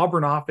 the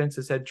Auburn offense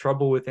has had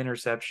trouble with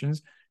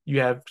interceptions.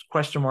 You have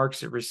question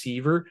marks at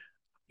receiver.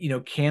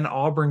 Can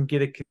Auburn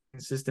get a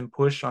consistent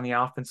push on the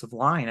offensive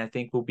line? I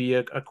think will be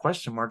a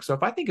question mark. So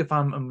if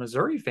I'm a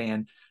Missouri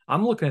fan,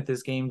 I'm looking at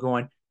this game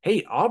going,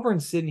 hey,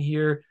 Auburn's sitting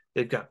here.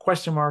 They've got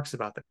question marks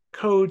about the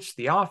coach.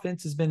 The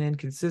offense has been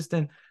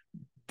inconsistent.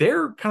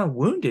 They're kind of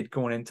wounded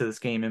going into this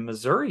game. In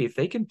Missouri, if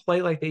they can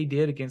play like they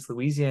did against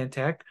Louisiana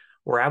Tech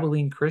or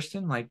Abilene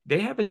Christian, like they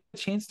have a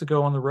chance to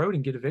go on the road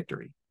and get a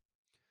victory.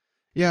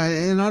 Yeah,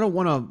 and I don't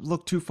want to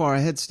look too far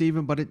ahead,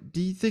 Stephen, but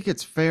do you think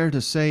it's fair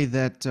to say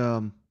that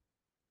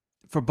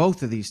for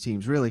both of these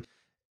teams, really,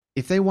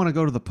 if they want to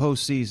go to the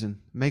postseason,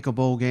 make a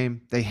bowl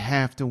game, they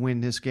have to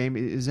win this game?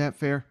 Is that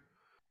fair?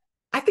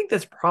 I think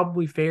that's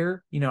probably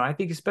fair. I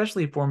think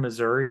especially for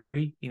Missouri,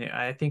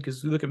 I think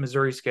as we look at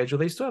Missouri's schedule,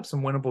 they still have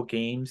some winnable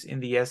games in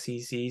the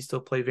SEC,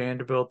 still play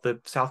Vanderbilt. The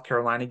South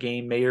Carolina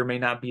game may or may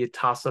not be a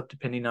toss up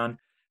depending on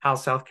how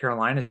South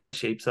Carolina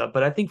shapes up.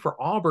 But I think for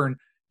Auburn,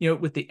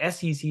 with the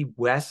SEC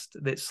West,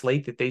 that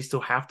slate that they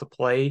still have to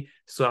play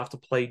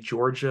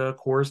Georgia, of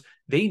course,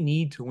 they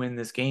need to win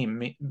this game. I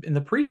mean, in the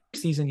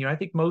preseason, I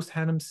think most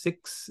had them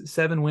 6,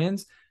 7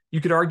 wins.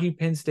 You could argue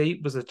Penn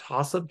State was a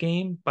toss up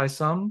game by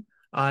some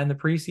in the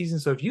preseason.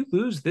 So if you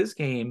lose this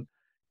game,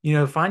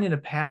 finding a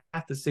path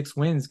to 6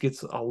 wins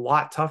gets a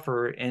lot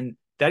tougher. And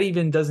that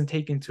even doesn't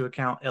take into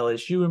account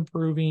LSU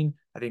improving.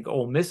 I think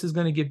Ole Miss is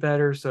going to get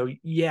better. So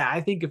yeah,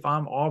 I think if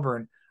I'm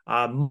Auburn,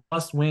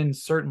 must win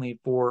certainly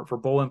for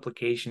bowl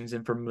implications.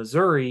 And for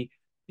Missouri,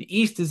 the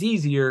East is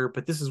easier,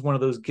 but this is one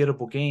of those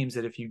gettable games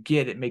that if you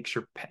get, it makes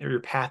your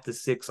path to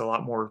 6 a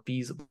lot more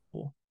feasible.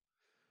 All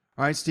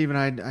right, Stephen,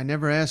 I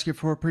never ask you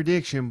for a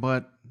prediction,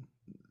 but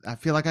I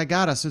feel like I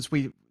got us since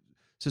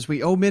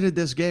we omitted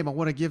this game. I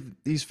want to give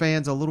these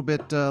fans a little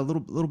bit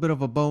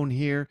of a bone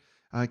here.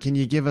 Can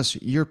you give us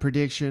your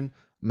prediction?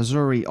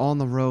 Missouri on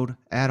the road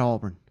at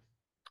Auburn.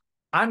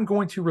 I'm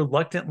going to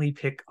reluctantly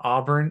pick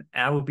Auburn.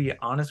 I will be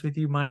honest with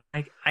you,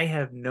 Mike. I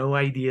have no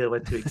idea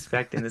what to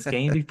expect in this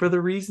game for the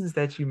reasons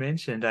that you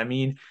mentioned. I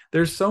mean,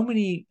 there's so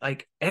many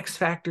like X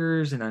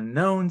factors and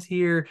unknowns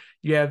here.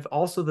 You have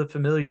also the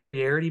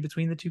familiarity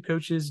between the two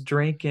coaches,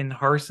 Drink and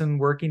Harsin,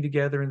 working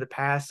together in the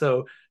past.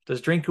 So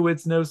does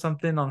Drinkowitz know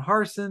something on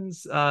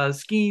Harsin's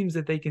schemes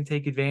that they can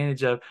take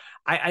advantage of?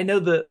 I know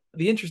the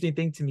interesting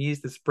thing to me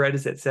is the spread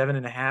is at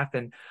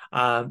 7.5,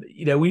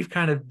 and we've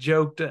kind of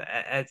joked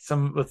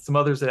with some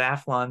others at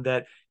Athlon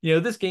that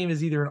this game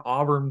is either an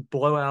Auburn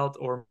blowout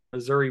or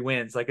Missouri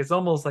wins. Like it's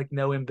almost like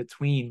no in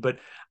between. But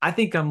I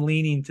think I'm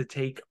leaning to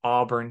take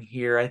Auburn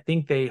here. I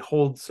think they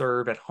hold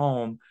serve at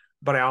home,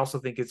 but I also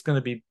think it's going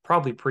to be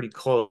probably pretty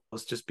close,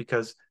 just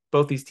because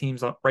both these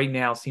teams right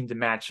now seem to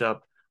match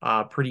up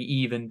pretty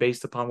even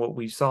based upon what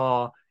we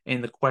saw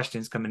and the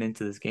questions coming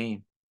into this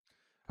game.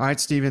 All right,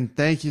 Stephen,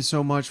 thank you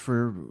so much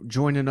for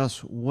joining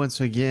us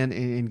once again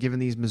and giving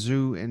these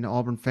Mizzou and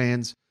Auburn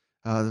fans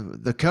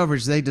the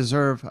coverage they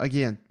deserve.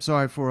 Again,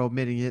 sorry for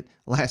omitting it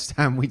last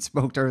time we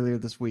spoke earlier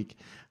this week.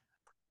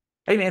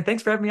 Hey, man,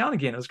 thanks for having me on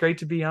again. It was great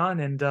to be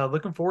on, and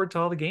looking forward to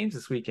all the games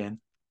this weekend.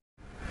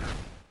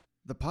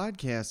 The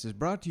podcast is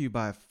brought to you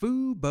by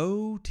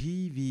Fubo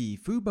TV.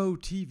 Fubo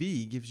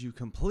TV gives you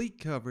complete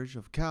coverage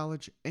of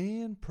college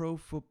and pro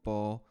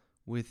football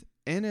with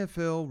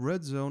NFL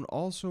Red Zone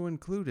also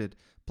included,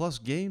 plus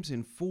games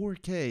in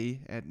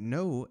 4K at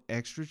no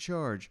extra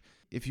charge.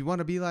 If you want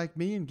to be like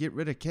me and get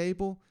rid of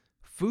cable,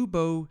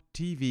 Fubo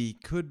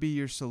TV could be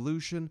your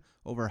solution.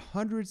 Over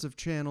hundreds of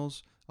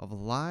channels, of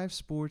live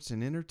sports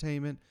and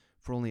entertainment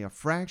for only a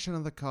fraction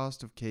of the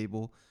cost of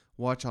cable.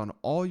 Watch on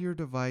all your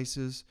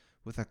devices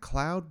with a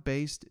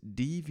cloud-based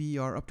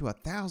DVR, up to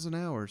 1,000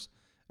 hours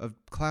of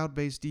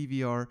cloud-based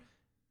DVR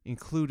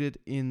included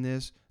in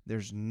this.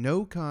 There's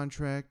no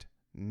contract,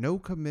 no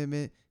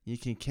commitment. You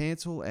can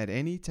cancel at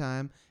any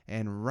time.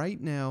 And right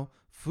now,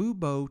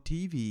 Fubo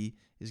TV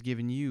is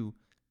giving you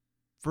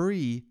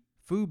free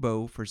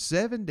Fubo for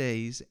 7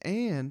 days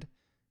and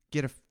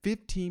get a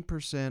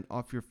 15%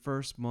 off your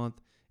first month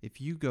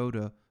if you go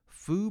to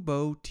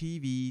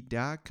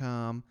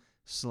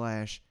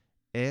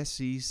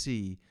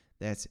FuboTV.com/SEC.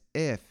 That's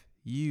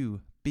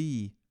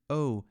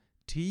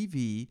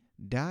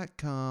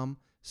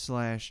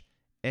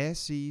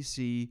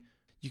FuboTV.com/SEC.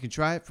 You can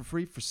try it for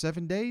free for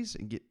 7 days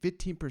and get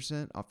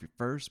 15% off your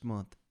first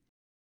month.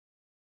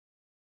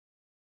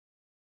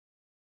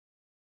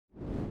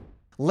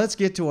 Let's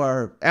get to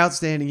our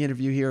outstanding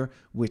interview here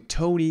with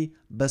Tye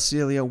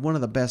Basilio, one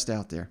of the best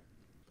out there.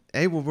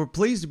 Hey, well, we're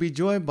pleased to be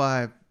joined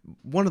by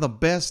one of the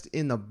best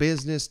in the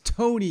business,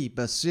 Tye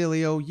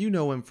Basilio. You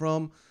know him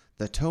from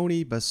the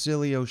Tye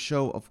Basilio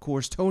Show, of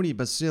course,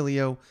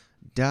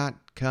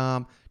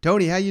 TyeBasilio.com.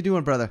 Tye, how you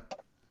doing, brother?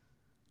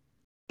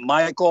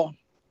 Michael,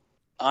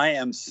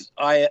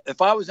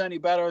 if I was any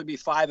better, it'd be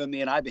 5 of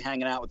me, and I'd be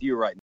hanging out with you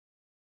right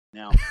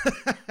now.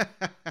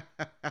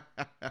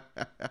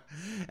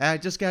 I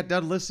just got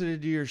done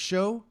listening to your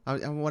show.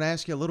 I want to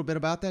ask you a little bit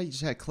about that. You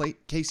just had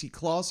Casey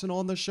Clausen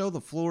on the show, the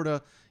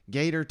Florida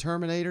Gator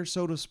Terminator,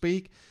 so to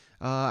speak.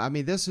 I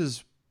mean, this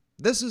is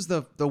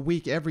the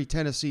week every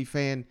Tennessee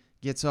fan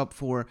gets up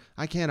for.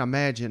 I can't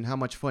imagine how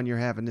much fun you're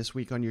having this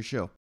week on your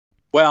show.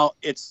 Well,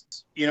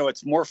 it's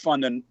more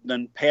fun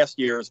than past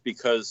years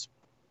because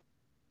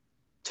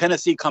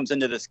Tennessee comes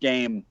into this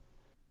game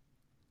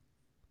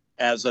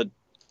as a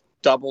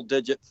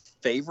double-digit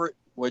favorite,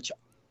 which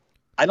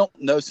I don't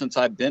know since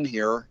I've been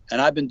here,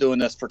 and I've been doing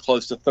this for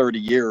close to 30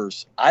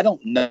 years. I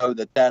don't know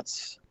that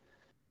that's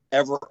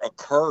ever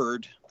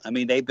occurred. I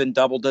mean, they've been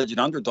double-digit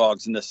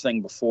underdogs in this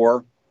thing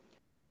before,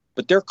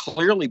 but they're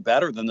clearly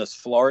better than this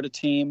Florida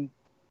team.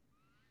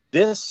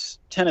 This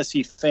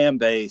Tennessee fan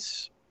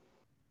base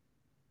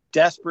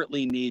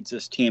desperately needs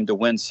this team to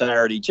win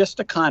Saturday just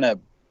to kind of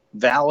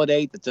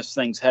validate that this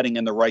thing's heading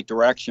in the right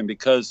direction,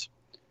 because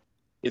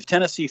if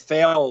Tennessee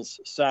fails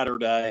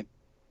Saturday,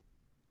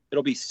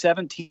 it'll be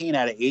 17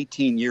 out of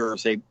 18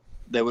 years they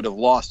would have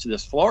lost to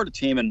this Florida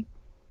team. And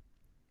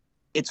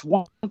it's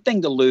one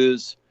thing to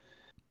lose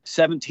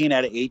 17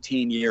 out of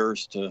 18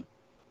 years to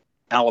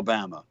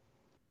Alabama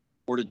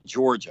or to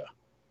Georgia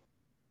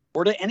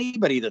or to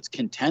anybody that's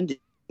contending,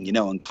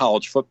 in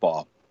college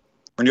football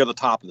or near the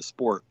top of the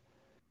sport.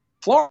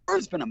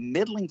 Florida's been a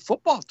middling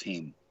football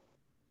team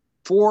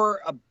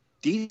for a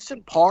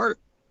decent part.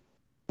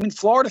 I mean,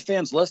 Florida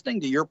fans listening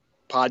to your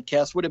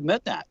podcast would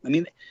admit that. I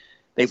mean,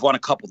 they've won a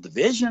couple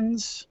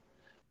divisions,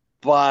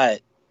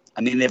 but,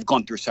 I mean, they've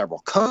gone through several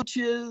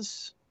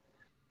coaches.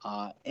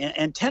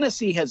 And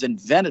Tennessee has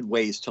invented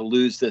ways to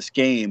lose this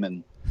game.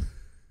 And,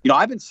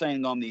 I've been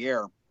saying on the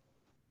air,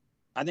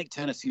 I think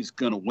Tennessee's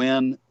going to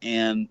win.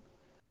 And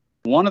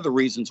one of the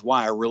reasons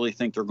why I really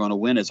think they're going to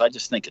win is I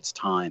just think it's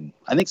time.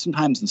 I think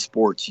sometimes in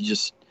sports,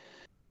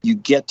 you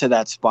get to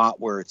that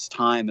spot where it's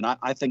time. And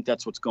I think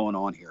that's what's going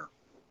on here.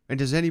 And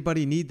does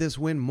anybody need this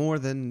win more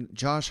than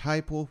Josh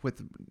Heupel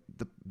with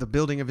the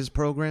building of his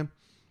program?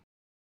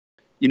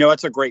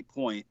 That's a great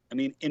point. I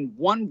mean, in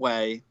one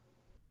way,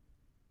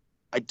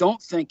 I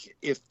don't think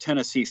if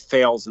Tennessee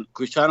fails,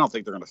 which I don't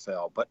think they're going to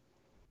fail, but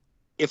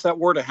if that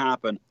were to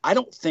happen, I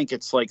don't think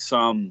it's like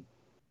some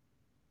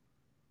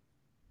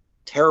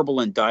terrible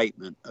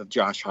indictment of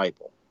Josh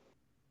Heupel.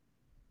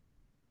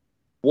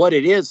 What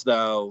it is,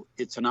 though,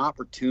 it's an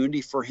opportunity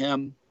for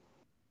him.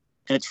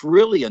 And it's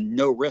really a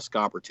no-risk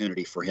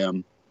opportunity for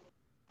him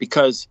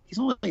because he's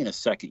only in his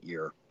second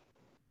year.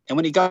 And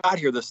when he got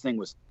here, this thing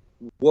was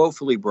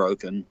woefully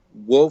broken,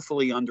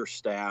 woefully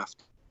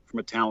understaffed from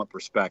a talent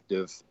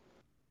perspective. A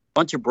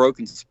bunch of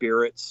broken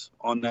spirits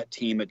on that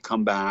team had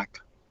come back.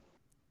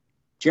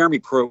 Jeremy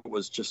Pruitt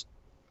was just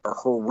a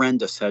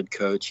horrendous head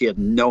coach. He had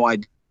no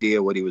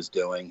idea what he was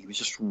doing. He was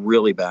just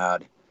really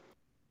bad.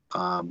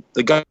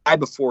 The guy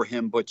before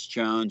him, Butch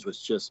Jones, was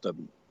just a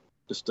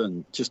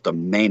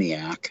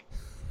maniac.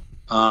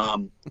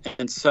 And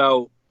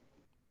so,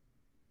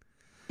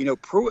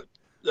 Pruitt,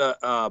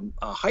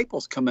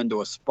 Heupel's come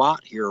into a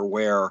spot here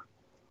where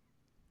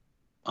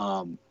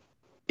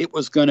it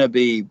was going to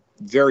be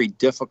very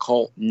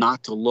difficult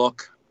not to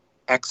look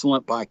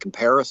excellent by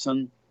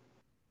comparison.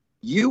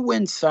 You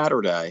win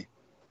Saturday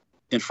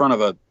in front of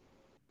what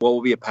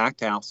will be a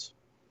packed house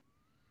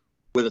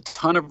with a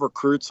ton of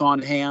recruits on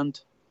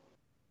hand,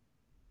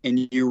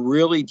 and you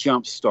really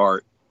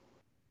jumpstart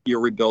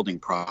your rebuilding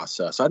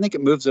process. I think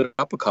it moves it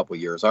up a couple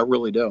of years. I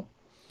really do.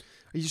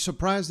 Are you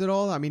surprised at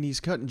all? I mean, he's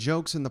cutting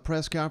jokes in the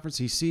press conference.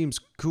 He seems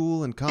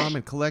cool and calm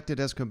and collected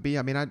as can be.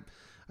 I mean,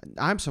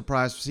 I'm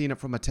surprised seeing it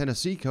from a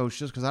Tennessee coach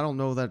just because I don't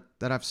know that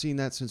I've seen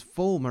that since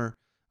Fulmer.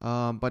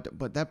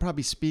 But that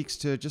probably speaks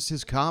to just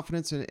his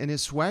confidence and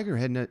his swagger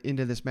heading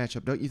into this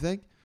matchup, don't you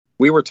think?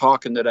 We were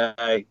talking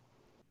today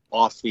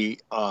off the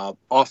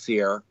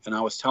air, and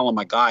I was telling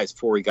my guys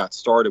before we got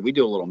started, we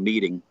do a little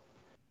meeting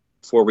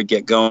before we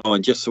get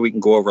going, just so we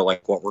can go over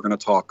like what we're going to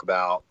talk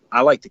about.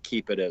 I like to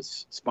keep it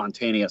as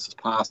spontaneous as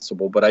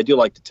possible, but I do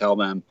like to tell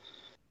them,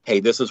 hey,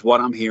 this is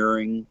what I'm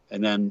hearing.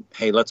 And then,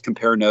 hey, let's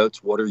compare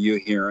notes. What are you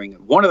hearing?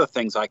 One of the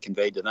things I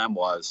conveyed to them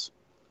was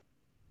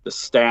the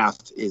staff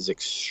is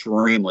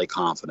extremely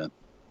confident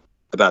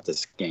about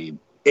this game.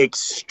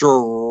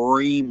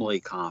 Extremely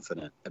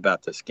confident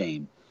about this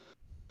game.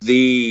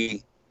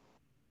 The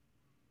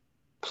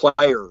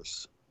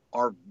players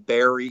are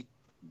very,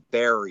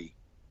 very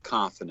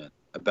confident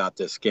about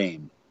this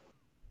game.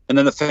 And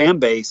then the fan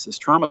base is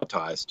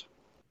traumatized.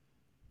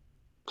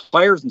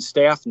 Players and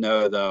staff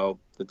know, though,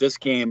 that this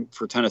game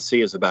for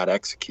Tennessee is about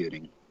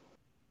executing.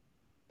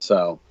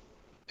 So,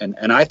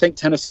 and I think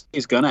Tennessee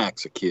is going to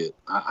execute.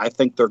 I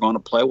think they're going to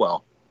play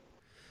well.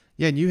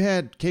 Yeah, and you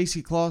had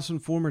Casey Clausen,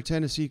 former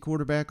Tennessee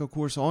quarterback, of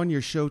course, on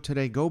your show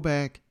today. Go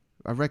back.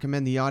 I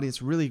recommend the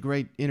audience. Really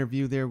great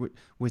interview there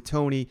with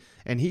Tony.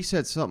 And he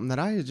said something that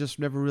I had just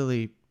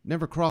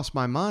never crossed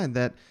my mind,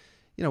 that,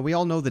 you know, we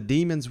all know the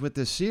demons with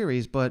this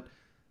series, but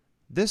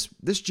this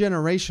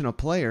generation of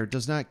player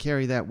does not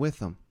carry that with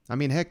them. I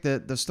mean, heck,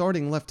 the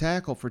starting left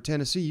tackle for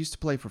Tennessee used to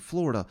play for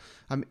Florida.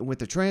 I mean, with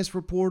the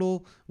transfer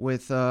portal,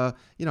 with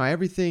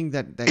everything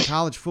that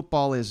college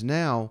football is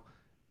now,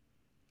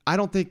 I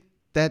don't think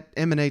that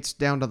emanates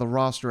down to the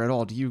roster at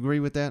all. Do you agree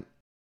with that?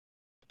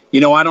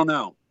 You know, I don't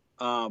know.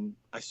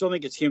 I still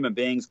think it's human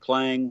beings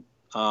playing.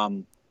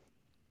 I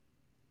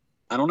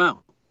don't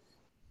know.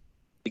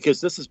 Because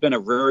this has been a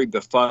very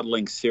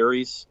befuddling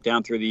series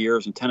down through the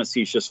years, and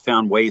Tennessee's just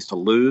found ways to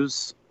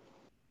lose.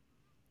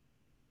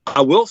 I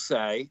will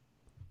say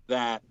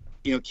that,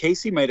 you know,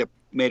 Casey made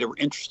an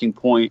interesting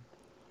point.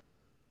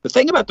 The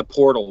thing about the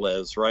portal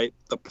is, right,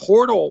 the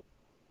portal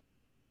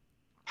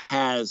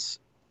has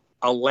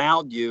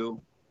allowed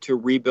you to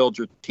rebuild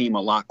your team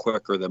a lot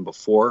quicker than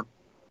before.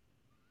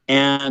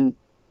 And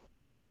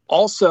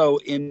also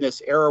in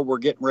this era we're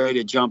getting ready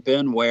to jump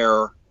in,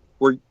 where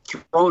we're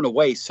throwing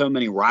away so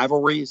many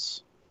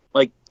rivalries.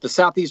 Like the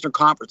Southeastern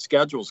Conference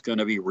schedule is going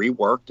to be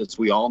reworked, as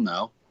we all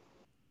know.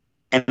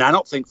 And I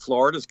don't think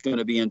Florida is going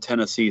to be in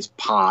Tennessee's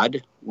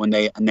pod when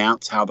they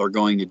announce how they're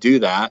going to do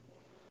that.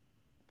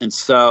 And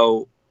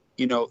so,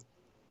 you know,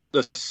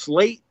 the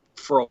slate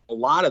for a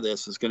lot of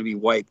this is going to be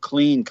wiped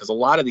clean, because a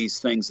lot of these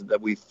things that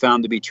we've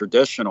found to be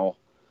traditional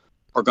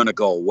are going to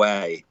go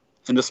away.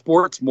 And the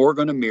sport's more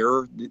going to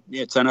mirror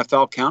its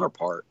NFL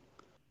counterpart,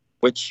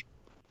 which,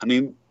 I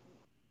mean,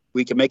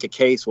 we can make a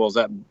case, well, is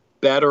that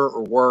better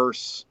or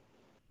worse?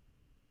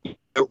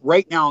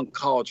 Right now in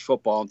college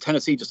football,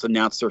 Tennessee just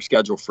announced their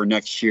schedule for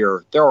next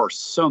year. There are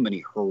so many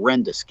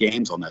horrendous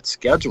games on that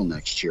schedule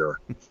next year.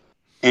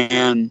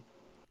 And,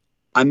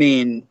 I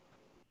mean,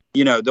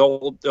 you know, the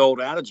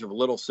old adage of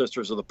little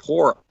sisters of the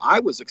poor,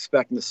 I was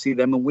expecting to see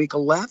them in week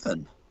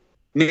 11.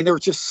 I mean, there were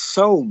just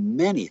so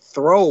many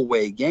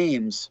throwaway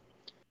games.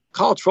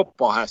 College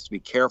football has to be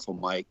careful,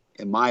 Mike,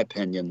 in my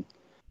opinion,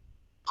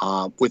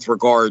 with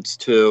regards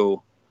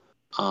to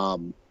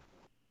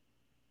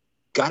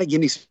got to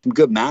give me some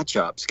good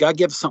matchups. Got to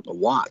give us something to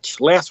watch.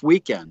 Last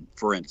weekend,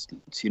 for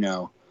instance,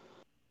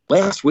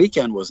 last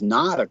weekend was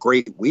not a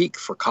great week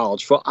for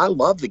college football. I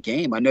love the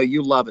game. I know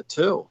you love it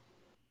too.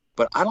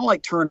 But I don't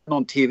like turning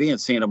on TV and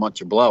seeing a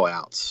bunch of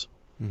blowouts.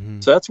 Mm-hmm.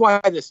 So that's why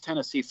this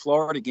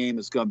Tennessee-Florida game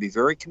is going to be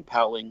very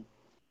compelling.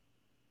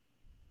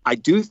 I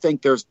do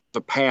think there's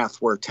a path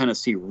where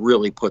Tennessee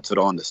really puts it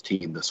on this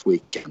team this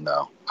weekend,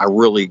 though. I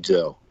really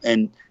do.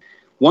 And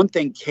one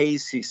thing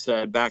Casey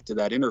said back to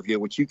that interview,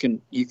 which you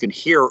can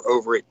hear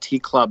over at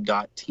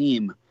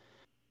tclub.team,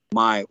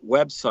 my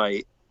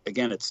website.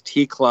 Again, it's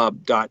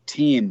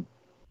tclub.team.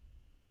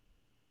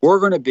 We're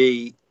going to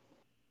be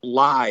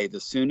live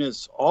as soon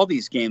as all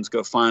these games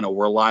go final.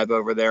 We're live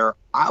over there.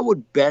 I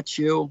would bet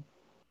you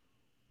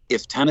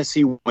if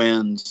Tennessee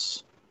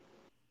wins,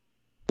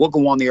 we'll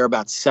go on the air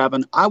about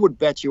 7. I would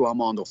bet you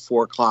I'm on till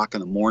 4 o'clock in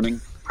the morning,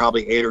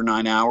 probably 8 or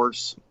 9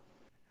 hours.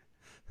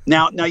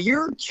 Now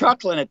you're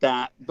chuckling at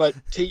that, but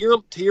to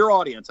your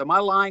audience, am I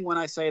lying when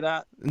I say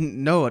that?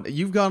 No,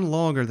 you've gone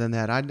longer than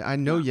that. I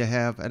know you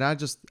have, and I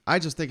just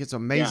think it's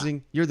amazing.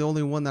 Yeah. You're the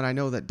only one that I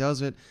know that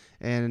does it,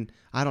 and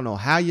I don't know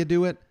how you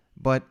do it,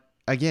 but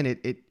again,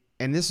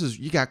 and this is,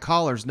 you got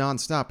callers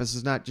nonstop. This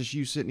is not just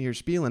you sitting here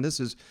spieling.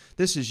 This is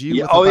you.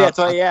 Yeah, with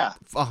about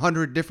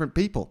 100 different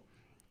people.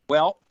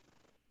 Well,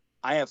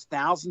 I have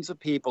thousands of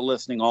people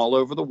listening all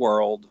over the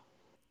world,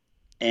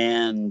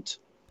 and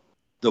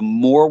the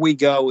more we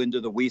go into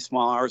the wee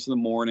small hours of the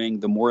morning,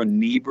 the more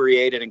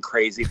inebriated and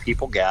crazy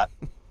people get.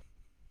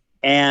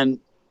 And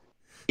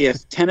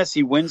if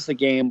Tennessee wins the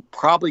game,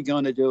 probably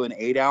going to do an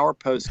 8-hour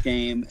post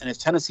game. And if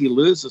Tennessee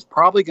loses,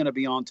 probably going to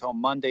be on until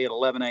Monday at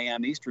 11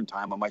 a.m. Eastern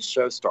time when my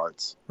show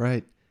starts.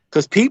 Right.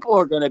 Because people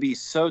are going to be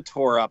so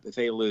tore up if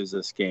they lose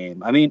this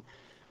game. I mean,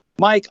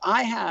 Mike,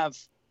 I have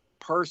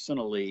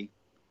personally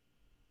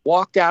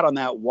walked out on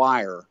that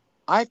wire,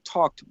 I've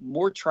talked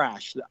more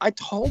trash. I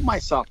told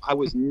myself I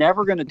was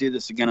never going to do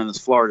this again in this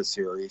Florida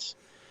series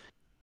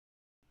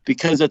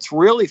because it's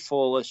really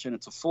foolish and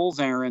it's a fool's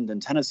errand,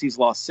 and Tennessee's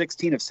lost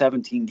 16 of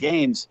 17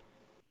 games.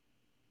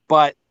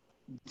 But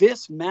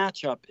this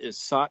matchup is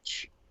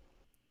such,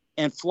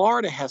 and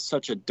Florida has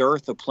such a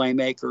dearth of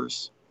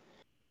playmakers,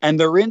 and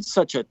they're in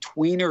such a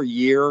tweener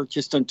year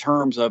just in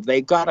terms of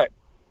they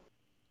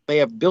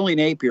have Billy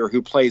Napier,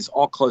 who plays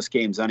all close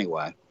games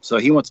anyway. So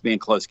he wants to be in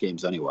close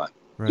games anyway.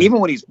 Right.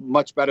 Even when he's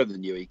much better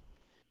than you, he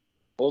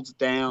holds it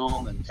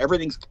down and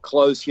everything's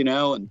close,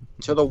 and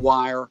to the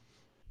wire.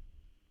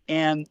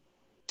 And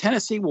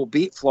Tennessee will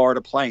beat Florida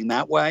playing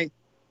that way.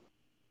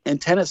 And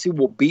Tennessee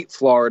will beat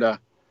Florida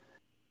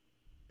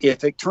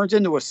if it turns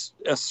into a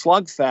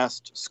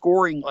slugfest,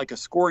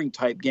 scoring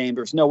type game.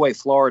 There's no way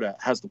Florida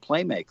has the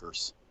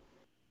playmakers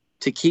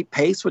to keep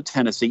pace with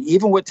Tennessee,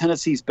 even with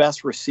Tennessee's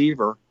best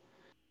receiver,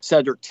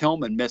 Cedric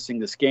Tillman, missing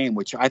this game,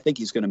 which I think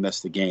he's going to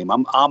miss the game.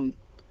 I'm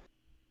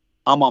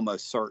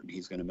almost certain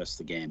he's going to miss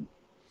the game.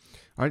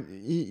 All right,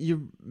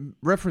 you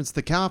referenced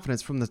the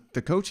confidence from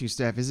the coaching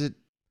staff. Is it?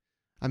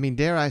 I mean,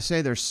 dare I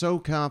say they're so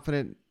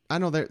confident? I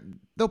know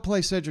they'll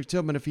play Cedric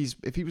Tillman if he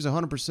was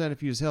 100%, if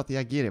he was healthy.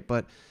 I get it,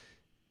 but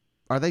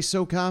are they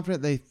so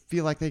confident they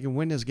feel like they can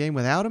win this game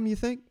without him? You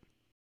think?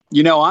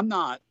 I'm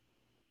not.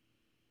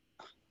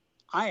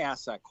 I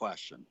asked that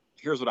question.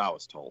 Here's what I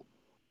was told.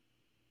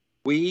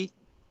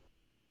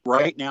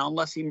 Right now,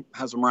 unless he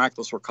has a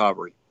miraculous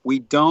recovery, we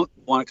don't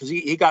want it because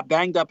he got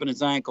banged up in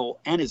his ankle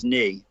and his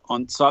knee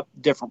on some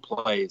different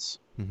plays.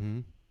 Mm-hmm.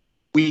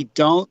 We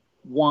don't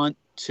want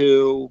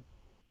to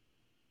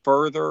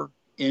further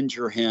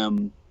injure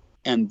him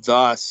and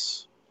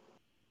thus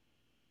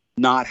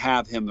not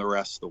have him the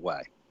rest of the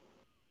way.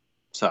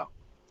 So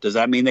does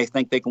that mean they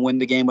think they can win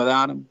the game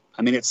without him?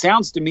 I mean, it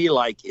sounds to me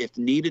like if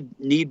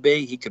need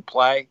be, he could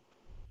play.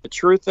 The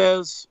truth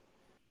is,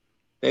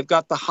 they've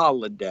got the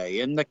Holiday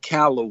and the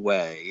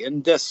Callaway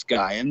and this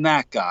guy and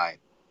that guy.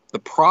 The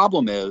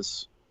problem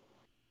is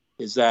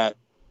that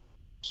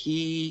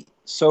he,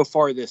 so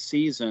far this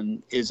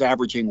season, is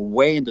averaging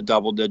way into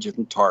double digits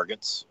in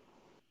targets.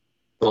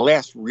 The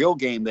last real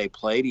game they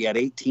played, he had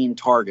 18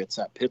 targets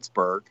at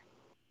Pittsburgh,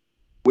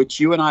 which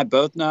you and I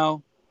both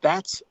know,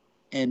 that's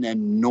an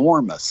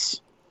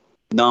enormous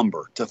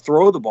number to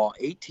throw the ball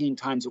 18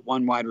 times at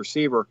one wide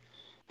receiver.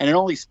 And it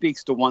only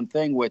speaks to one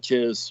thing, which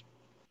is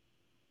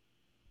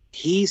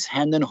he's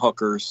Hendon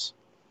Hooker's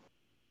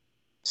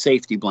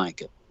safety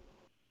blanket.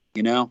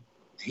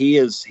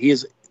 It's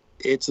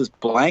his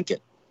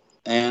blanket,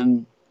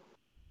 and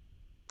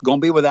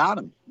going to be without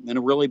him in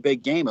a really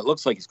big game. It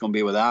looks like he's going to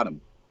be without him.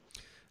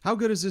 How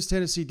good is this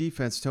Tennessee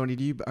defense,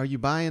 Tony? Are you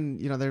buying,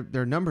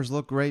 their numbers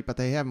look great, but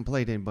they haven't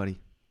played anybody?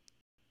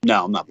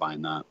 No, I'm not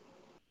buying that.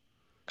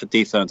 The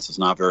defense is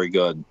not very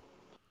good.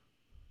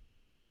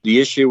 The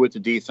issue with the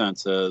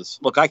defense is,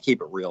 look, I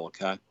keep it real,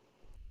 okay?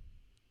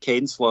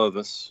 Caden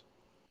Slovis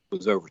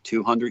was over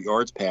 200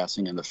 yards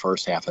passing in the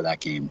first half of that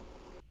game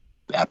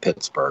at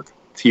Pittsburgh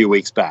a few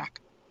weeks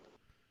back.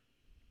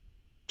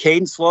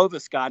 Caden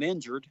Slovis got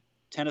injured.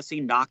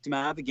 Tennessee knocked him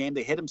out of the game.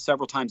 They hit him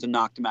several times and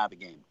knocked him out of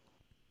the game.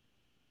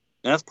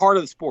 And that's part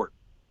of the sport.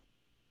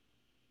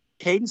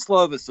 Caden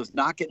Slovis does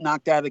not get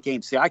knocked out of the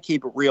game. See, I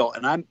keep it real,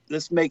 and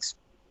this makes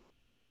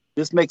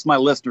my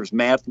listeners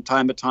mad from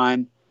time to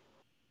time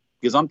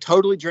because I'm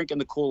totally drinking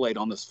the Kool-Aid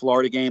on this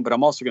Florida game, but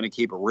I'm also going to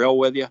keep it real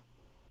with you.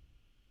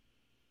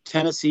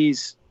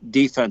 Tennessee's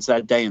defense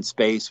that day in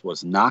space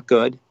was not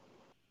good.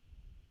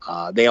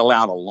 They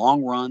allowed a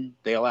long run.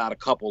 They allowed a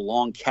couple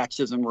long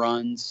catches and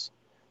runs.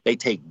 They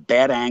take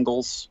bad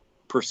angles,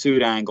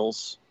 pursuit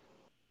angles.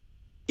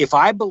 If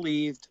I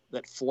believed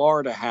that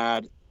Florida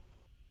had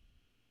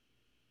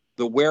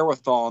the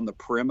wherewithal on the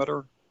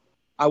perimeter,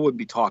 I wouldn't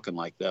be talking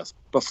like this.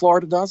 But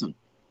Florida doesn't.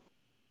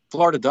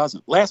 Florida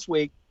doesn't. Last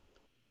week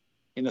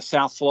in the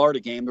South Florida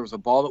game, there was a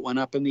ball that went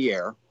up in the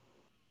air.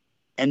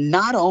 And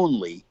not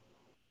only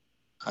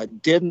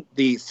didn't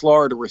the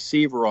Florida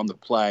receiver on the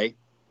play,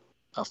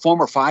 a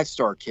former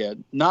five-star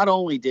kid, not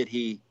only did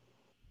he,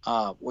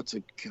 what's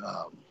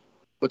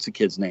the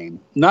kid's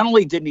name? Not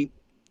only didn't he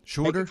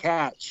make a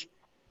catch,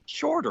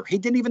 Shorter. He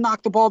didn't even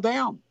knock the ball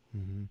down.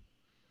 Mm-hmm.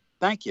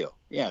 Thank you.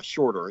 Yeah,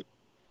 Shorter.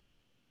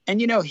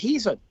 And,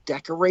 he's a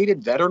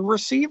decorated veteran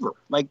receiver.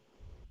 Like,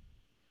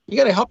 you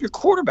got to help your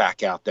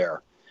quarterback out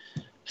there.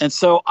 And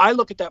so I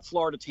look at that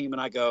Florida team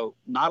and I go,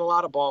 not a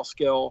lot of ball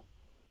skill.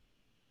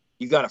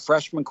 You got a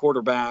freshman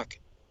quarterback,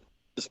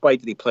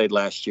 despite that he played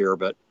last year,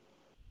 but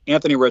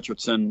Anthony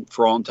Richardson,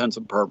 for all intents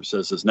and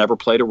purposes, has never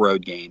played a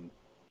road game.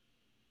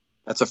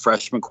 That's a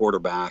freshman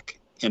quarterback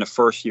in a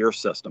first-year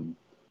system.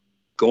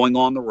 Going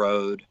on the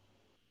road,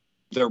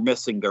 they're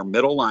missing their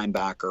middle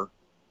linebacker,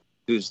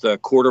 who's the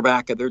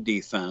quarterback of their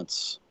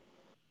defense.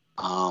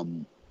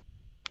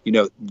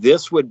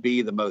 This would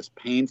be the most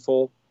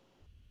painful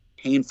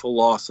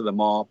loss of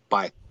them all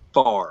by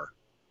far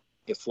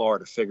if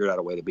Florida figured out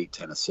a way to beat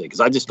Tennessee, because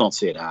I just don't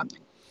see it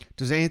happening.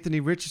 Does Anthony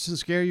Richardson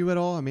scare you at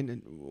all? I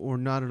mean, or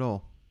not at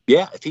all?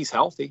 Yeah, if he's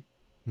healthy.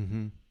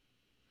 Mm-hmm.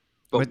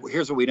 But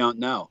here's what we don't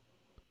know.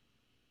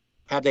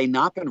 Had they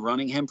not been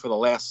running him for the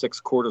last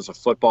 6 quarters of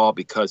football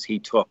because he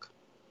took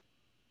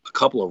a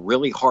couple of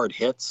really hard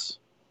hits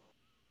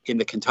in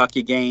the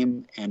Kentucky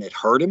game and it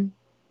hurt him,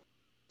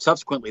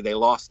 subsequently they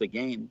lost the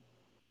game.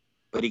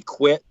 But he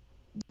quit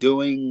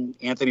doing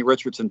Anthony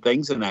Richardson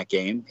things in that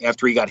game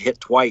after he got hit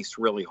twice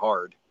really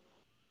hard.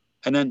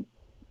 And then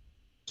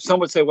some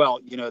would say, well,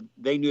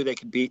 they knew they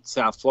could beat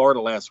South Florida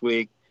last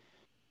week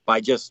by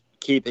just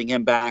keeping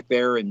him back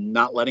there and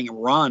not letting him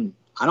run.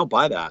 I don't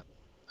buy that.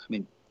 I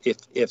mean,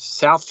 if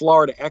South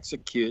Florida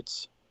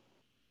executes,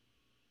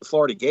 the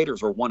Florida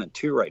Gators are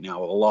 1-2 right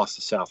now with a loss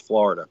to South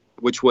Florida,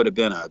 which would have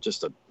been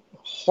just a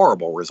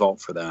horrible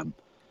result for them.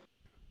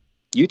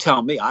 You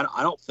tell me. I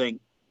don't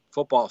think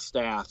football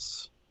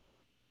staffs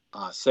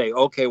say,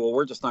 okay, well,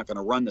 we're just not going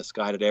to run this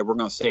guy today. We're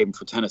going to save him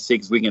for Tennessee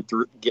because we can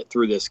get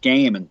through this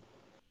game. And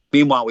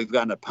meanwhile, we've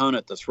got an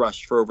opponent that's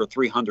rushed for over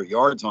 300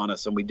 yards on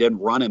us, and we didn't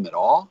run him at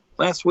all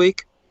last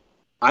week.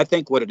 I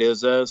think what it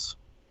is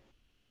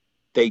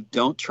they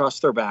don't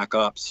trust their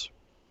backups.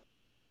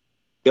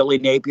 Billy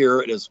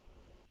Napier at his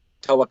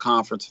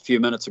teleconference a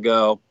few minutes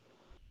ago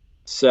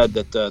said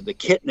that the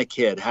Kit and the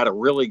Kid had a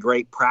really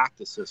great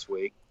practice this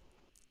week.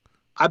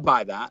 I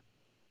buy that.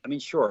 I mean,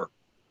 sure.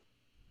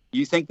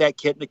 You think that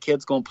Kit and the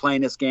Kid's going to play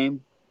in this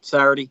game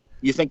Saturday?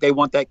 You think they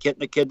want that Kit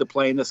and the Kid to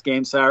play in this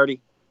game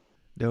Saturday?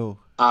 No.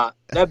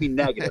 That'd be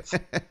negative.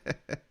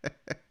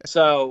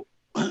 So,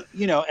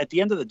 at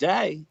the end of the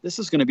day, this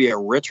is going to be a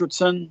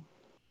Richardson.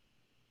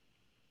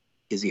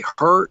 Is he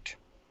hurt?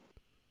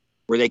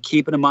 Were they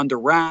keeping him under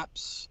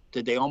wraps?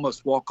 Did they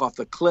almost walk off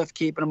the cliff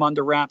keeping him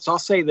under wraps? I'll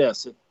say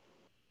this.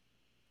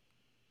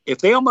 If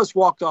they almost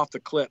walked off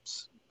the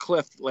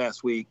cliff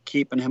last week,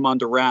 keeping him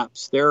under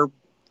wraps, they're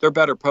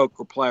better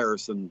poker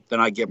players than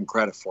I give them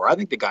credit for. I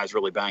think the guy's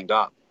really banged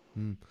up.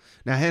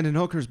 Now, Hendon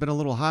Hooker's been a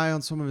little high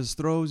on some of his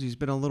throws. He's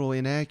been a little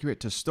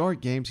inaccurate to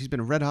start games. He's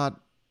been red hot,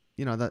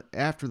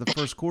 after the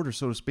first quarter,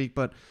 so to speak.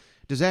 But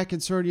does that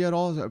concern you at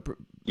all?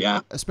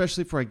 Yeah.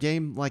 Especially for a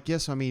game like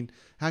this. I mean,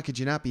 how could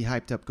you not be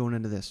hyped up going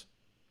into this?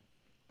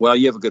 Well,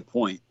 you have a good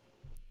point.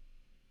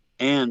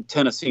 And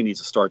Tennessee needs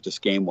to start this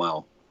game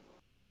well.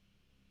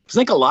 I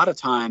think a lot of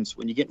times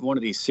when you get in one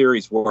of these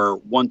series where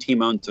one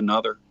team owns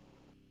another,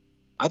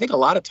 I think a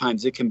lot of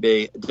times it can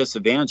be a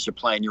disadvantage to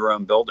play in your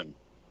own building.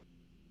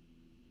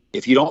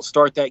 If you don't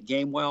start that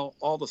game well,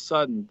 all of a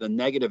sudden the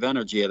negative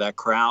energy of that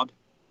crowd,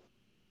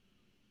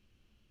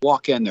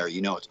 walk in there,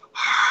 it's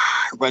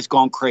everybody's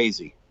going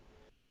crazy.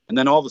 And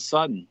then all of a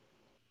sudden,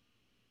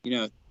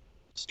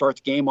 start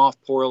the game off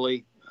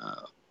poorly,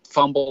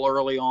 fumble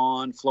early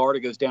on, Florida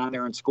goes down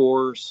there and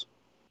scores.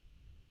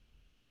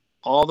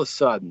 All of a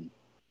sudden,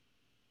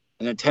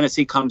 and then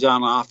Tennessee comes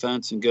out on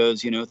offense and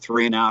goes,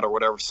 3 and out or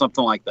whatever,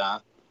 something like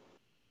that.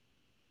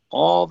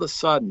 All of a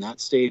sudden, that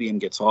stadium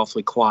gets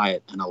awfully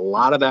quiet, and a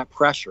lot of that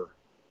pressure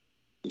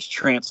is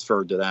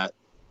transferred to that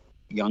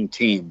young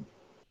team.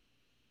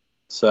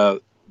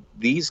 So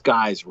these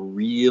guys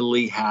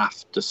really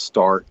have to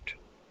start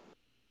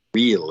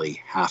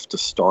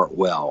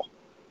well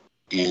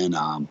and,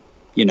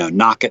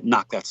 knock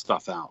that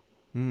stuff out.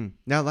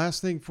 Now,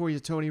 last thing for you,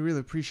 Tony, really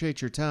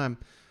appreciate your time.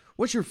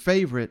 What's your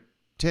favorite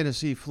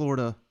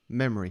Tennessee-Florida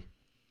memory?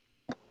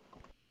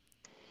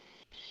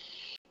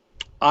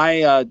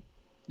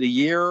 The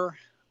year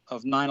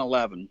of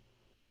 9/11,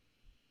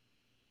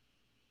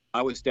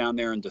 I was down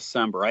there in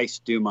December.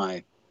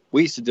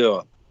 We used to do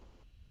a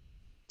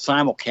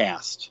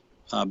simulcast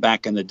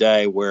back in the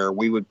day where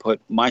we would put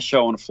my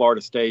show on a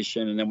Florida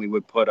station, and then we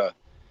would put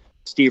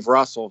Steve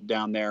Russell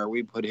down there.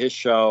 We'd put his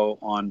show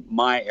on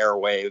my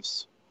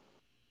airwaves,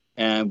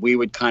 and we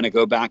would kind of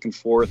go back and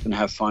forth and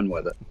have fun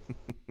with it.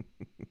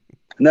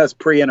 And that's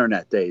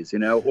pre-internet days,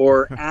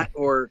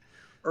 or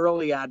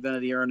early advent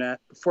of the internet,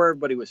 before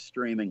everybody was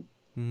streaming.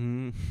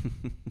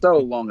 So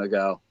long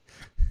ago.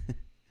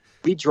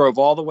 We drove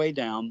all the way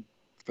down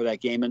for that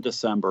game in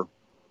December.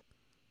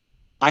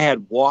 I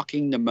had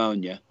walking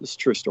pneumonia. This is a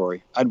true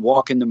story. I had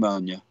walking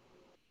pneumonia.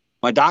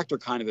 My doctor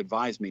kind of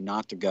advised me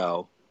not to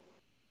go.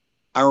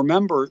 I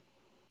remember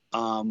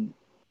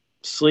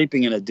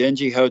sleeping in a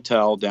dingy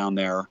hotel down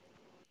there,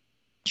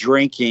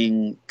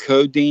 drinking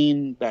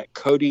codeine, that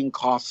codeine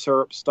cough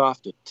syrup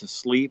stuff to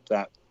sleep.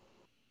 That,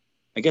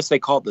 I guess they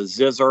call it the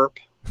Zizerp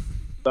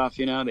stuff,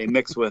 they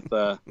mix with,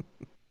 they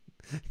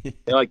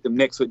like to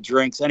mix with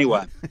drinks.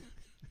 Anyway,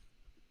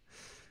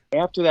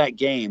 after that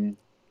game,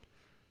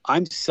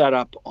 I'm set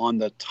up on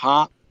the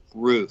top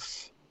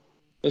roof.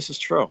 This is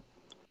true.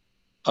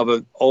 Of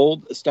an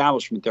old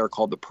establishment there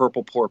called the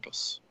Purple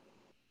Porpoise,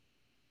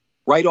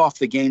 right off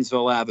the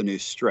Gainesville Avenue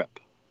strip.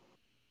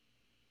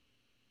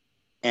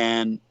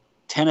 And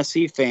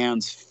Tennessee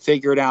fans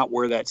figured out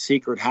where that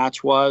secret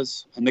hatch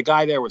was. And the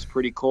guy there was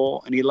pretty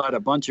cool. And he let a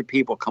bunch of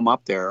people come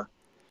up there.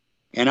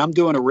 And I'm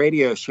doing a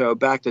radio show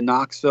back to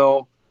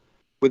Knoxville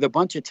with a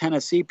bunch of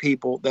Tennessee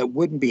people that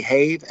wouldn't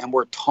behave and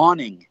were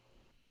taunting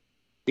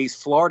these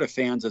Florida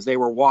fans as they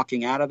were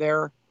walking out of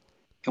there.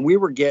 And we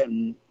were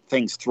getting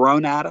things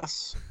thrown at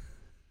us.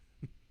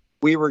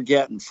 we were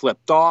getting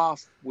flipped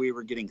off. We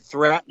were getting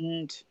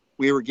threatened.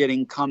 We were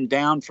getting come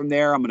down from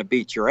there. I'm going to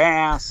beat your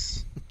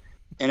ass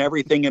and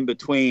everything in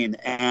between.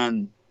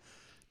 And,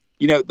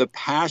 the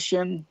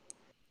passion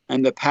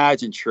and the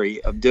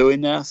pageantry of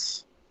doing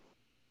this,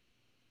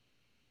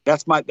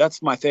 that's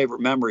my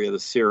favorite memory of the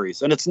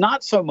series. And it's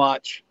not so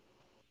much,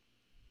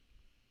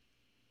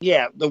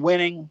 the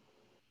winning,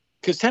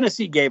 because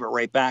Tennessee gave it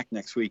right back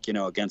next week,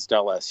 against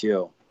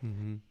LSU.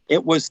 Mm-hmm.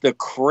 It was the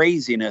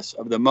craziness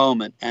of the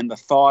moment and the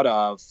thought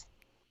of,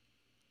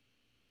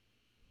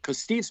 because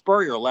Steve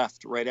Spurrier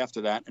left right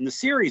after that. And the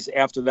series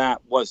after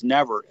that was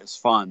never as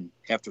fun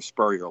after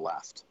Spurrier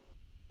left.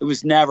 It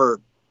was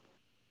never.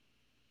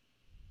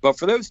 But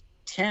for those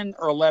 10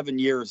 or 11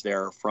 years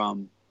there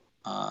from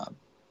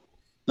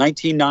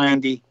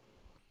 1990,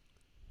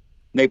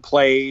 they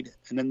played.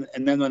 And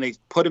then when they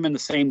put them in the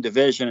same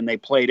division and they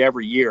played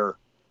every year,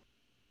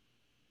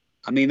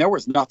 I mean, there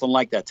was nothing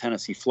like that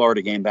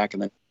Tennessee-Florida game back in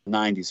the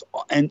 90s.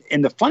 And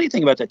the funny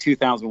thing about that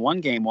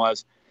 2001 game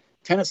was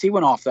Tennessee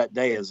went off that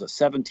day as a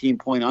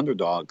 17-point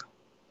underdog.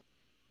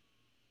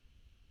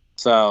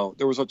 So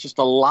there was just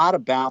a lot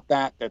about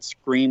that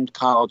screamed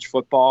college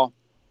football.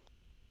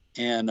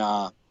 And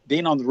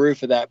being on the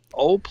roof of that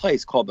old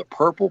place called the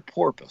Purple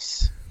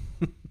Porpoise,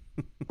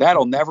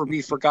 that'll never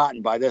be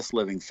forgotten by this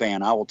living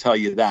fan. I will tell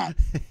you that.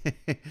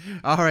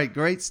 All right.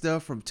 Great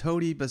stuff from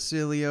Tony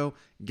Basilio.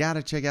 Got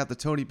to check out the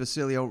Tony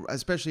Basilio,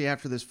 especially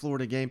after this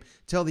Florida game.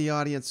 Tell the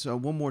audience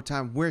one more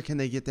time, where can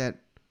they get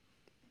that?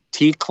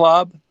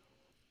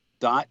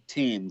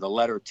 tclub.team, the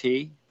letter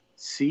T,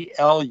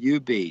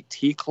 CLUB,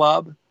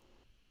 tclub.team.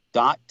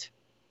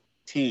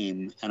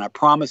 And I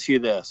promise you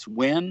this,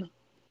 win,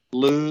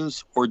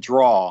 lose, or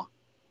draw,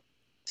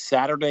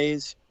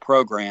 Saturday's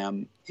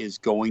program is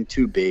going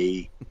to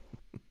be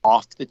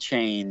off the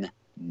chain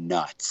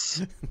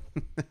nuts.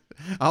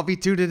 I'll be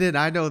tuning in.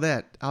 I know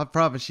that. I'll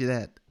promise you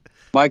that.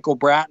 Michael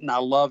Bratton, I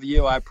love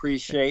you. I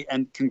appreciate,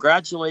 and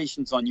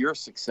congratulations on your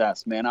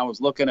success, man. I was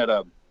looking at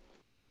a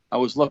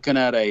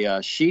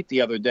sheet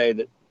the other day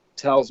that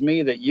tells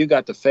me that you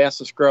got the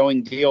fastest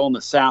growing deal in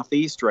the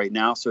Southeast right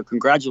now. So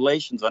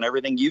congratulations on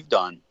everything you've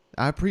done.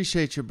 I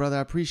appreciate you, brother.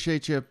 I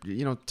appreciate you,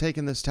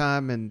 taking this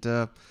time, and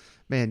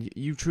man,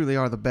 you truly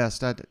are the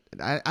best. I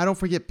don't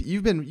forget.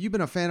 You've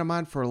been a fan of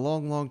mine for a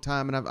long, long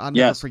time, and I'll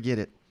never forget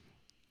it.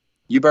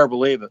 You better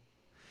believe it.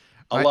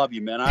 I love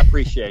you, man. I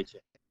appreciate you.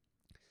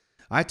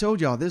 I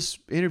told y'all this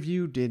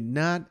interview did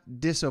not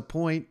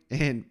disappoint,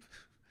 and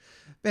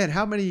man,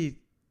 how many?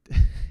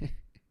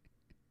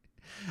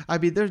 I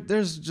mean,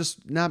 there's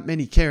just not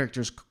many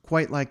characters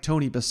quite like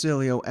Tony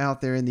Basilio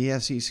out there in the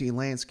SEC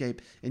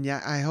landscape. And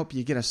yeah, I hope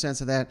you get a sense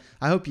of that.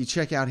 I hope you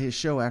check out his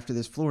show after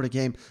this Florida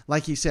game.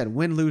 Like he said,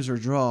 win, lose, or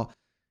draw.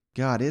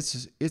 God,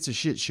 it's a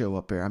shit show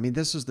up there. I mean,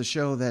 this is the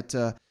show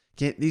that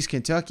these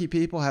Kentucky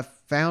people have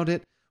found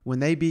it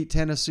when they beat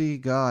Tennessee.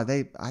 God,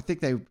 I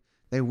think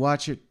they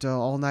watch it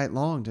all night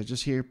long to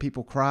just hear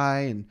people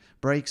cry and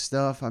break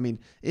stuff. I mean,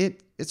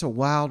 it's a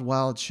wild,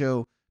 wild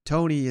show.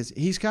 Tony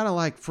he's kind of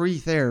like free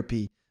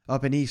therapy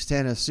up in East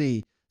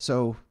Tennessee.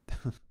 So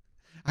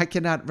I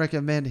cannot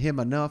recommend him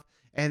enough.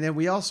 And then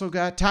we also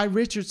got Tye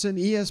Richardson,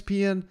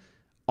 ESPN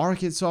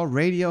Arkansas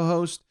radio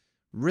host.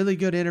 Really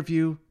good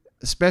interview,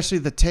 especially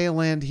the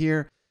tail end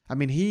here. I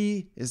mean,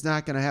 he is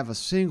not going to have a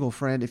single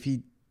friend if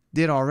he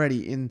did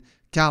already in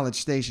College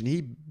Station.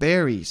 He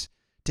buries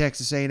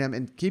Texas A&M.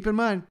 And keep in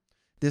mind,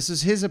 this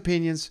is his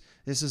opinions.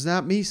 This is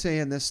not me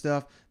saying this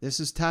stuff. This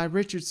is Tye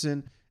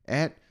Richardson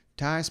at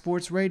Tye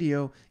Sports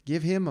Radio.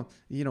 Give him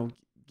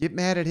get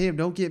mad at him.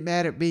 Don't get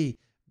mad at me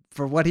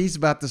for what he's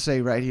about to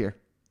say right here.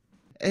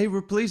 Hey,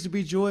 we're pleased to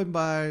be joined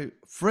by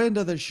friend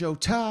of the show,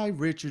 Tye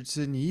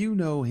Richardson. You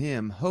know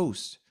him,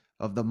 host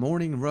of the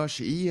Morning Rush,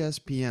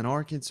 ESPN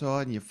Arkansas,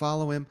 and you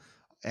follow him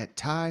at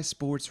Tye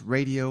Sports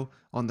Radio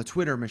on the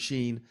Twitter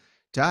machine.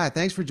 Tye,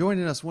 thanks for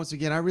joining us once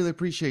again. I really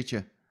appreciate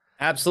you.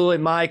 Absolutely,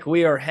 Mike.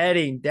 We are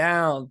heading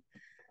down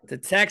to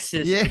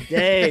Texas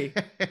today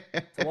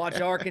to watch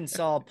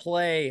Arkansas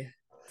play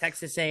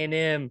Texas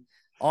A&M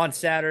on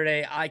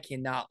Saturday. I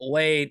cannot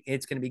wait.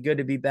 It's going to be good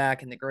to be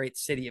back in the great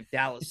city of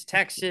Dallas,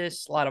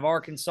 Texas. A lot of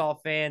Arkansas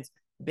fans.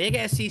 Big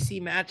SEC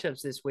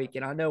matchups this week,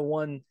 and I know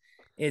one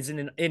is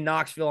in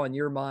Knoxville on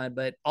your mind,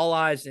 but all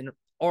eyes in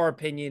our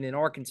opinion, in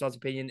Arkansas's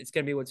opinion, it's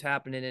going to be what's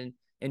happening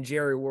in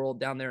Jerry World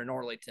down there in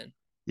Arlington.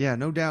 Yeah,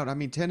 no doubt. I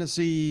mean,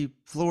 Tennessee,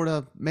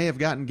 Florida may have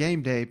gotten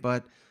game day,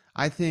 but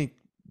I think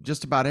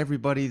just about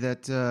everybody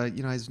that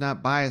is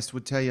not biased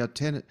would tell you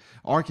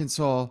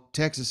Arkansas,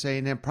 Texas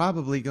A&M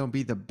probably going to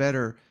be the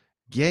better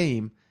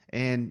game.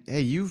 And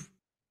hey, you've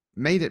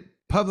made it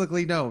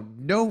publicly known,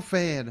 no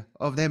fan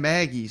of them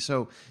Aggies,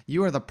 so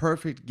you are the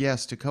perfect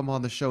guest to come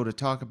on the show to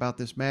talk about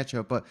this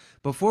matchup. But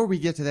before we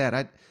get to that,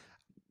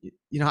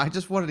 I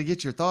just wanted to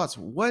get your thoughts.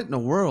 What in the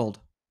world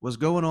was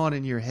going on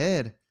in your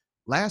head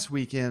last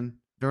weekend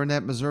during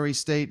that Missouri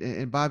State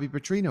and Bobby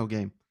Petrino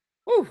game?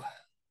 Whew.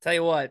 Tell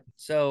you what,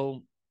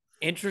 so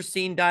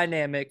interesting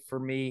dynamic for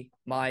me,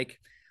 Mike.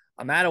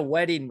 I'm at a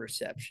wedding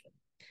reception,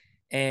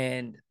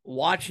 and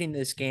watching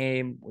this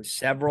game with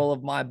several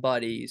of my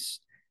buddies,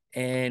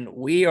 and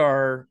we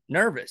are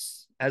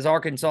nervous, as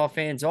Arkansas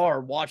fans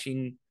are,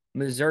 watching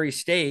Missouri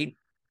State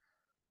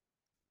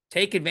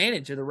take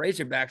advantage of the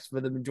Razorbacks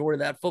for the majority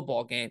of that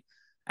football game.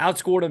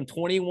 Outscored them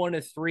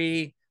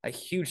 21-3. A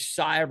huge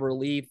sigh of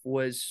relief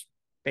was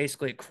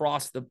basically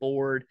across the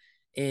board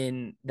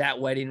in that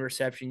wedding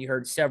reception. You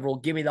heard several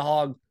 "Give me the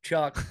hog,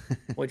 Chuck,"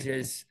 which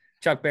is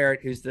Chuck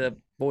Barrett, who's the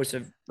voice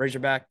of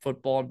Razorback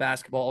football and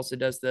basketball, also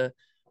does the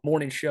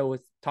morning show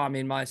with Tommy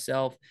and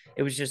myself.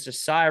 It was just a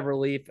sigh of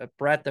relief, a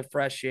breath of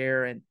fresh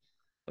air.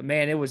 But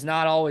man, it was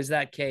not always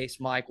that case,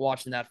 Mike,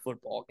 watching that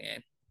football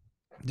game.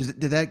 Did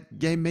that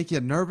game make you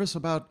nervous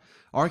about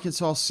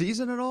Arkansas'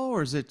 season at all,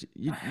 or is it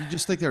you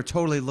just think they're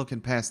totally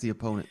looking past the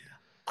opponent?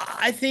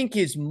 I think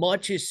as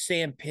much as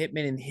Sam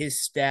Pittman and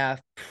his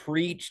staff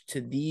preach to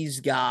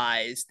these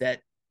guys that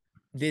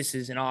this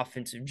is an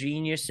offensive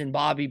genius in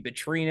Bobby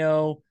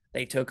Petrino,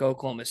 they took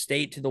Oklahoma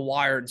State to the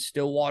wire in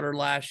Stillwater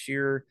last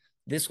year.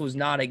 This was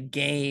not a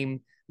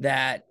game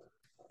that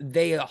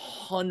they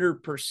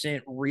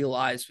 100%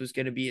 realized was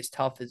going to be as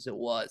tough as it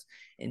was.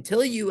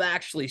 Until you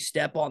actually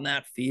step on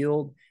that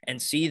field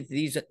and see that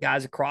these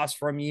guys across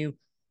from you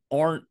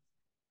aren't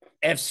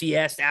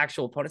FCS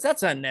actual opponents.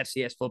 That's not an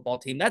FCS football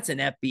team. That's an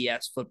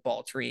FBS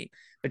football team.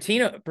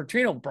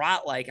 Petrino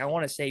brought, like, I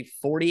want to say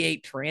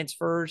 48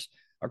 transfers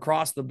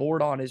across the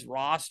board on his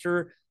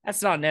roster.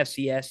 That's not an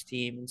FCS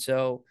team. And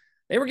so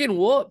they were getting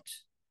whooped.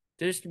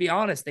 Just to be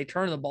honest, they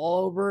turned the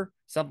ball over,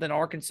 something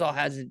Arkansas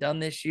hasn't done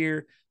this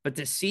year. But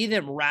to see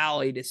them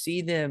rally, to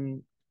see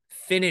them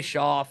finish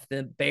off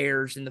the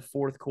Bears in the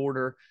fourth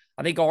quarter,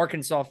 I think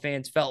Arkansas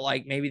fans felt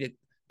like maybe the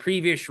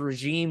previous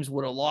regimes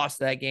would have lost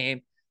that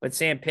game. But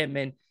Sam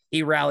Pittman,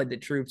 he rallied the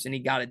troops and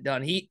he got it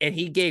done. He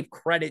gave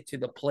credit to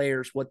the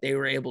players, what they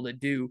were able to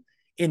do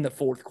in the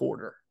fourth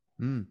quarter.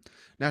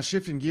 Now,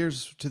 shifting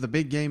gears to the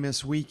big game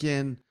this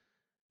weekend,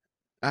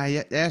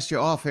 I asked you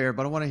off air,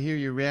 but I want to hear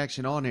your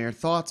reaction on air.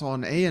 Thoughts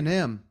on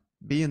A&M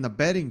being the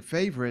betting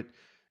favorite?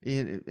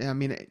 I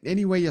mean,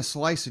 any way you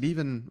slice it,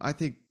 even I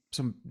think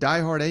some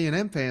diehard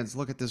A&M fans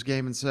look at this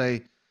game and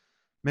say,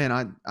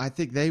 man, I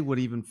think they would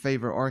even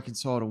favor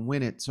Arkansas to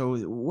win it. So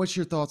what's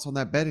your thoughts on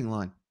that betting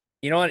line?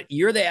 You know what?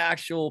 You're the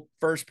actual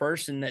first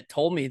person that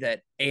told me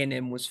that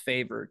A&M was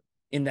favored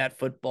in that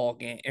football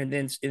game, and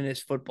then in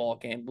this football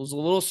game. Was a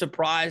little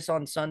surprised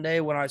on Sunday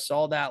when I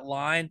saw that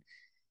line,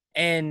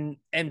 and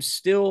am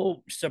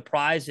still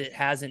surprised it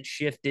hasn't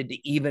shifted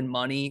to even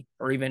money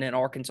or even in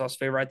Arkansas's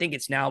favor. I think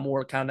it's now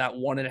more kind of that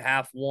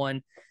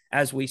 1.5-1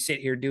 as we sit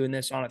here doing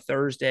this on a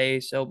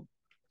Thursday. So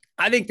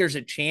I think there's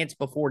a chance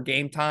before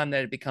game time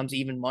that it becomes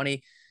even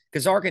money,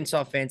 because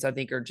Arkansas fans, I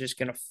think, are just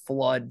going to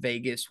flood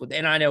Vegas with,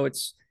 and I know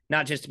it's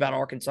not just about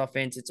Arkansas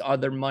fans, it's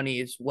other money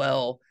as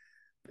well.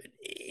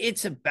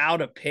 It's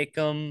about a pick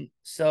 'em.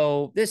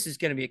 So this is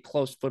going to be a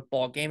close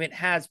football game. It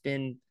has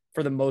been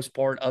for the most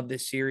part of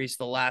this series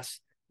the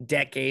last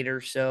decade or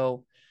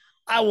so.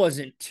 I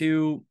wasn't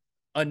too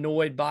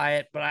annoyed by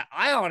it, but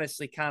I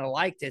honestly kind of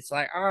liked it. It's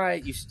like, all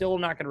right, you're still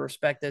not going to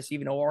respect us,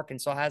 even though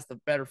Arkansas has the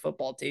better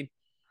football team.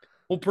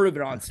 We'll prove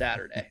it on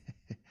Saturday.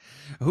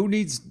 Who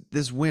needs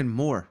this win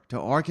more, to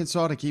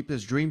Arkansas to keep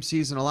this dream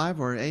season alive,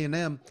 or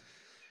A&M?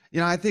 You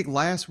know, I think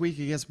last week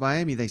against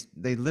Miami,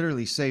 they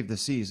literally saved the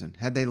season.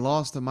 Had they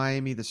lost to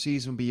Miami, the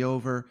season would be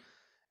over.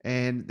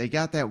 And they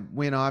got that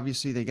win,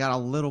 obviously. They got a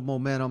little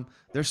momentum.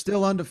 They're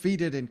still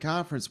undefeated in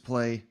conference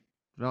play.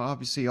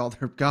 Obviously, all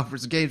their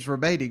conference games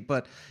remaining.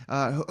 But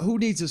who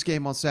needs this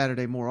game on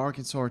Saturday more,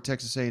 Arkansas or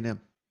Texas A&M?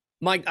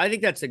 Mike, I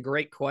think that's a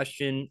great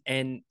question.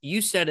 And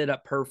you set it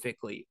up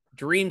perfectly.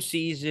 Dream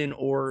season,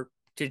 or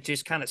to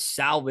just kind of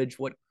salvage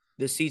what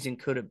the season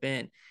could have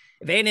been.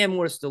 If A&M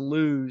was to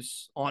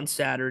lose on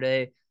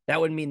Saturday, that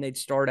would mean they'd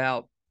start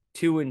out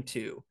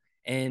 2-2.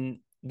 And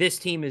this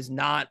team is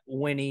not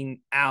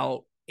winning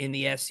out in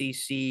the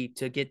SEC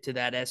to get to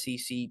that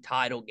SEC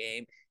title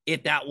game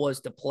if that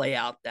was to play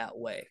out that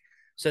way.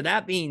 So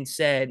that being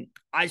said,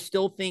 I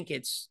still think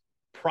it's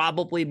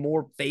probably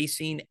more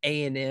facing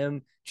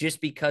A&M just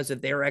because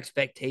of their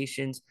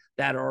expectations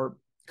that are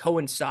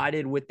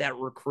coincided with that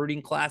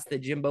recruiting class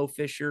that Jimbo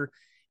Fisher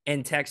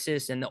and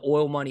Texas and the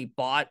oil money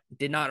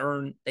did not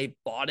earn, they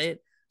bought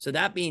it. So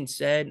that being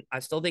said, I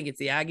still think it's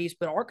the Aggies,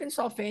 but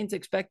Arkansas fans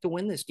expect to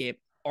win this game.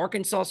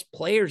 Arkansas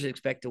players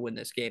expect to win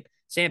this game.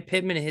 Sam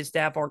Pittman and his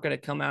staff aren't going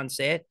to come out and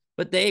say it,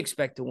 but they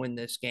expect to win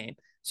this game.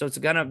 So it's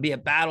going to be a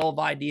battle of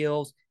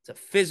ideals. It's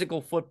a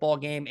physical football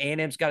game.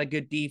 A&M's got a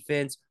good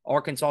defense.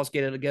 Arkansas's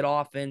getting a good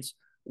offense.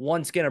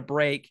 One's going to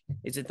break.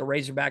 Is it the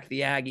Razorback or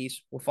the Aggies?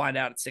 We'll find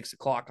out at 6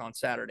 o'clock on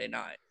Saturday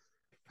night.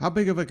 How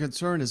big of a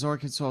concern is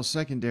Arkansas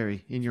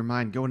secondary in your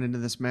mind going into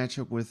this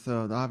matchup with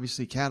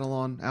obviously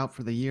Catalon out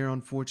for the year,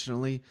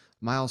 unfortunately?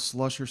 Miles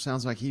Slusher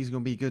sounds like he's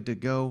going to be good to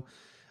go.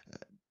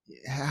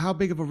 How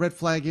big of a red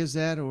flag is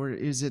that, or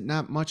is it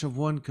not much of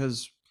one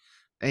because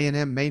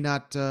A&M may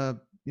not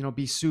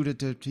be suited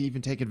to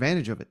even take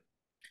advantage of it?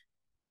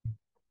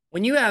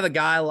 When you have a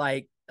guy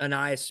like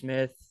Aniyah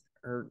Smith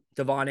or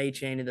Devon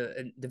Achane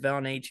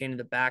in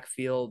the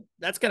backfield,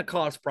 that's going to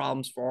cause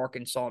problems for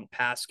Arkansas in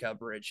pass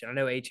coverage. And I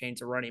know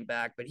Achane's a running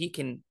back, but he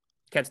can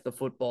catch the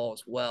football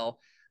as well.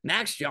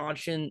 Max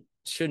Johnson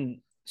shouldn't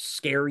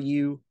scare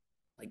you,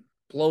 like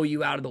blow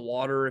you out of the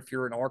water if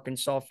you're an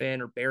Arkansas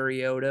fan, or Barry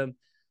Odom.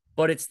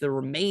 But it's the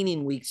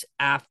remaining weeks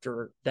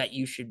after that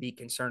you should be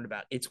concerned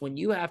about. It's when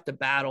you have to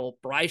battle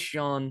Bryce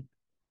Young,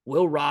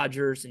 Will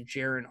Rogers, and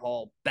Jaron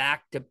Hall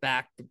back to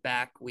back to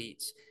back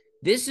weeks.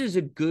 This is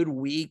a good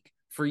week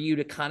for you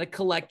to kind of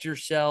collect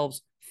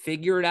yourselves,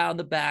 figure it out in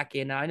the back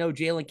end. I know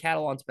Jalen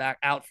Catalon's back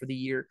out for the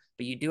year,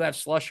 but you do have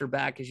Slusher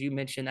back, as you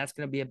mentioned. That's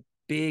going to be a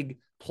big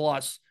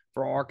plus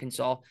for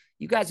Arkansas.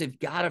 You guys have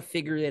got to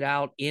figure it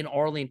out in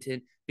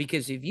Arlington,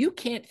 because if you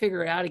can't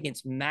figure it out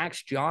against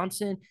Max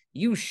Johnson,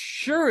 you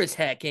sure as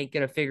heck ain't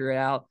going to figure it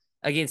out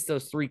against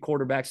those three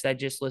quarterbacks that I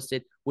just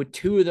listed, with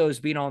two of those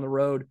being on the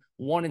road,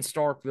 one in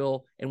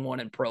Starkville and one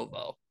in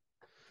Provo.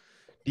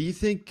 Do you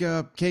think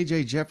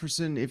KJ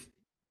Jefferson, if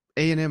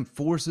A&M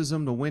forces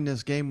him to win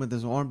this game with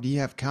his arm, do you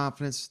have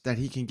confidence that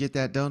he can get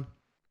that done?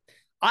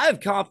 I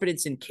have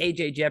confidence in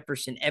KJ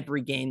Jefferson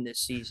every game this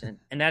season,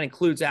 and that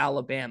includes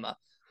Alabama.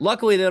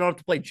 Luckily, they don't have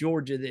to play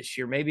Georgia this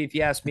year. Maybe if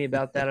you asked me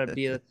about that,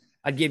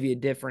 I'd give you a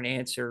different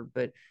answer.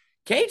 But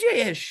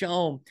KJ has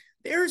shown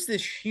there's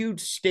this huge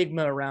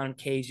stigma around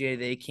KJ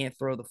that he can't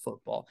throw the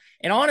football.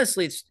 And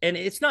honestly,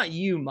 it's not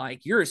you,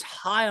 Mike. You're as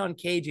high on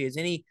KJ as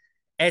any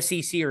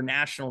SEC or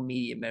national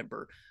media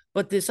member.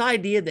 But this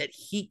idea that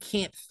he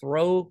can't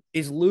throw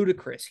is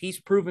ludicrous.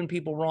 He's proven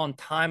people wrong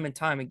time and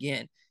time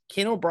again.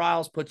 Kendall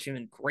Briles puts him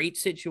in great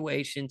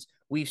situations.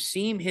 We've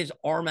seen his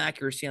arm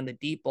accuracy on the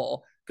deep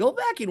ball. Go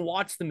back and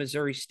watch the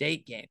Missouri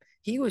State game.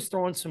 He was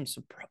throwing some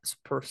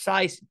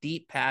precise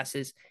deep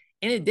passes,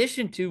 in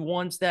addition to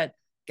ones that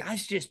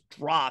guys just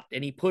dropped,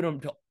 and he put them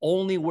to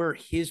only where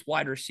his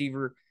wide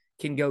receiver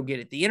can go get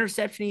it. The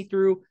interception he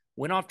threw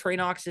went off Trey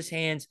Knox's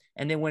hands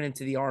and then went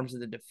into the arms of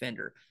the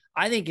defender.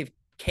 I think if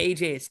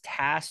KJ is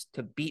tasked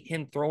to beat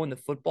him throwing the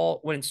football,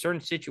 when in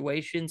certain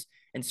situations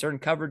and certain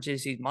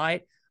coverages he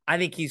might, I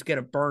think he's going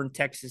to burn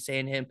Texas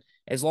A&M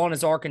as long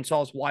as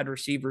Arkansas's wide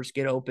receivers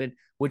get open,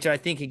 which I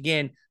think,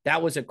 again,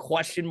 that was a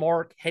question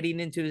mark heading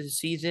into the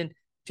season.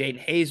 Jaden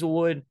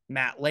Hazelwood,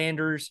 Matt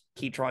Landers,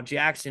 Keetron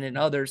Jackson, and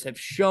others have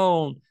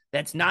shown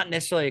that's not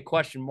necessarily a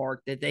question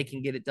mark, that they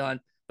can get it done.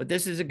 But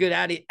this is a good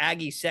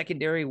Aggie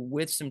secondary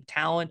with some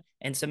talent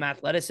and some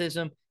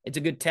athleticism. It's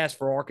a good test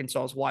for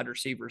Arkansas's wide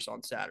receivers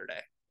on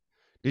Saturday.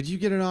 Did you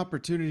get an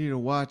opportunity to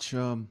watch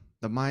the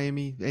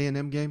Miami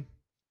A&M game?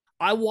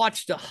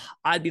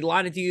 I'd be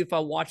lying to you if I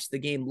watched the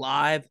game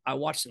live. I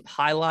watched some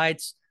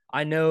highlights.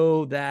 I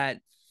know that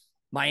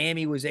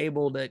Miami was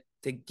able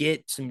to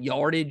get some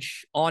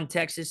yardage on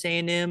Texas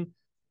A&M,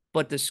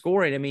 but the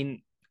scoring, I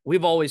mean,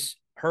 we've always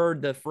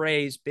heard the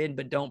phrase bend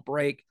but don't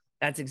break.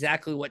 That's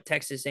exactly what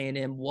Texas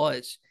A&M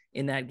was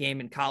in that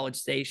game in College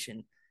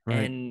Station.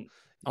 Right. And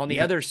on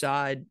the other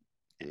side,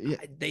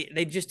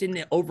 they just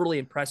didn't overly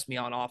impress me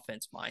on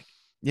offense, Mike.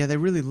 Yeah, they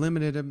really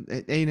limited him.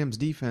 A&M's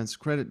defense.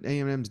 Credit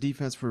A&M's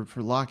defense for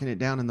locking it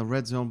down in the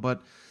red zone.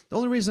 But the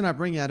only reason I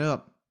bring that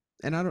up,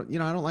 and I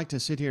don't like to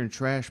sit here and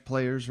trash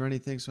players or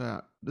anything,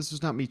 so this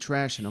is not me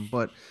trashing them.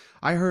 But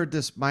I heard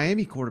this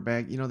Miami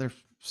quarterback. They're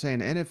saying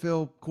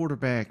NFL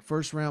quarterback,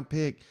 first round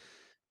pick,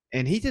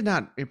 and he did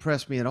not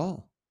impress me at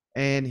all.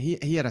 And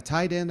he had a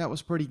tight end that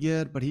was pretty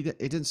good, but it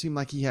didn't seem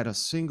like he had a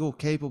single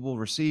capable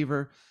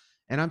receiver.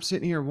 And I'm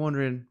sitting here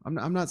wondering.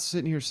 I'm not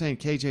sitting here saying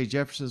KJ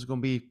Jefferson is going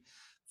to be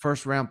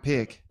first round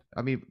pick.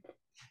 I mean,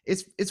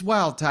 it's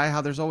wild, Ty,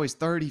 how there's always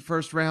 30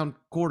 first round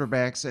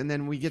quarterbacks, and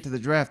then we get to the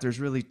draft, there's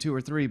really 2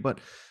 or 3. But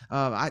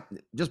I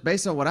just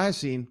based on what I've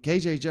seen,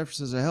 KJ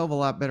Jefferson is a hell of a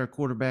lot better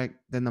quarterback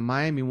than the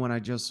Miami one I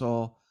just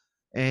saw,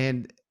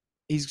 and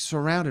he's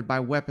surrounded by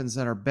weapons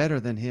that are better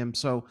than him.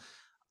 So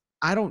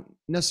I don't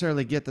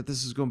necessarily get that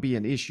this is going to be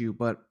an issue,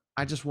 but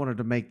I just wanted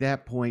to make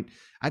that point.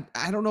 I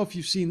don't know if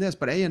you've seen this,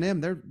 but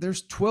A&M,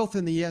 there's 12th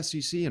in the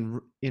SEC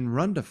in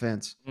run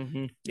defense.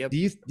 Mm-hmm. Yep. Do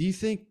you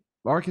think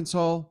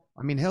Arkansas?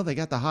 I mean, hell, they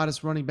got the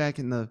hottest running back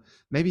in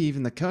maybe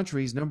even the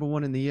country. He's number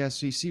 1 in the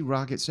SEC,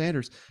 Rocket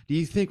Sanders. Do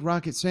you think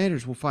Rocket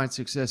Sanders will find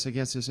success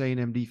against this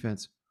A&M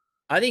defense?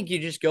 I think you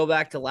just go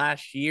back to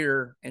last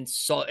year and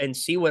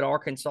see what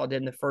Arkansas did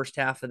in the first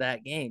half of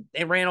that game.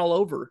 They ran all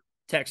over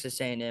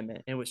Texas A&M.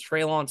 And it was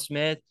Traylon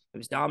Smith, it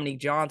was Dominique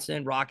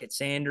Johnson, Rocket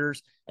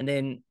Sanders, and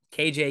then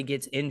KJ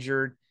gets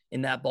injured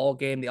in that ball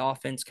game. The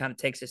offense kind of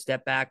takes a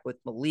step back with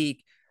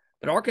Malik,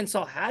 but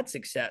Arkansas had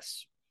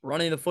success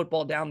running the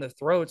football down their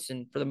throats,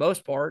 and for the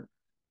most part,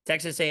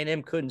 Texas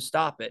A&M couldn't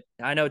stop it.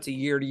 I know it's a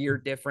year-to-year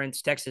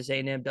difference. Texas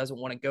A&M doesn't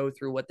want to go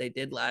through what they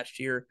did last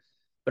year,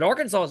 but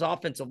Arkansas's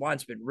offensive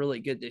line's been really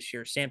good this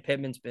year. Sam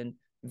Pittman's been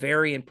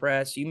very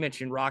impressed. You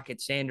mentioned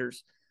Rocket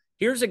Sanders.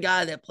 Here's a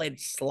guy that played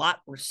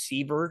slot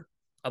receiver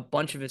a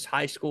bunch of his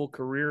high school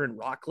career in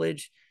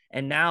Rockledge,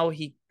 and now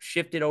he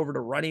shifted over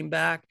to running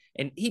back,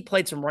 and he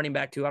played some running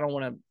back too. I don't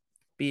want to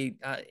be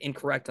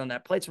incorrect on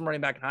that. Played some running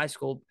back in high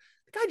school.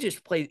 The guy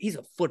just played. He's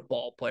a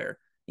football player.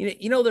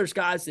 There's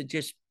guys that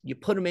just you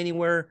put them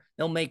anywhere,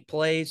 they'll make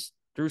plays.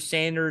 Drew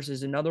Sanders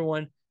is another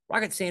one.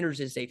 Rocket Sanders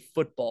is a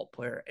football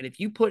player, and if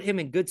you put him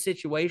in good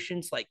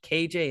situations like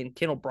KJ and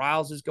Kendall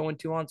Briles is going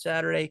to on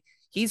Saturday,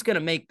 he's going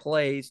to make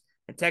plays,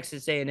 and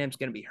Texas A&M is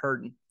going to be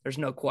hurting. There's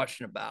no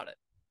question about it.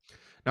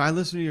 Now, I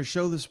listened to your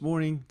show this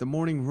morning, The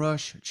Morning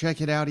Rush.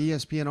 Check it out,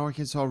 ESPN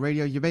Arkansas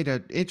Radio. You made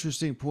an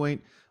interesting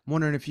point. I'm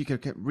wondering if you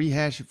could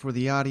rehash it for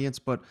the audience,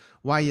 but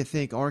why you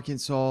think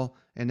Arkansas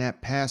and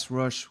that pass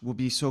rush will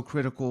be so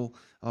critical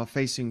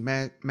facing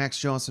Max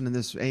Johnson in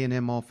this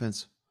A&M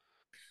offense.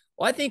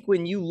 Well, I think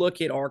when you look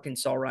at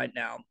Arkansas right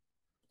now,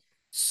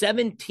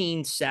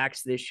 17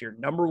 sacks this year,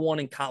 number one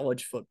in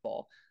college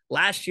football.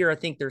 Last year, I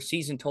think their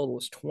season total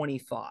was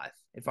 25,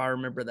 if I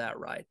remember that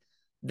right.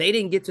 They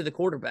didn't get to the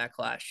quarterback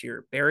last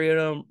year. Buried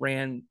him,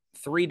 ran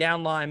 3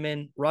 down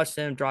linemen, rushed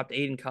him, dropped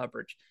 8 in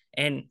coverage.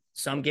 And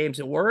some games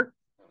it worked,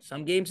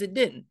 some games it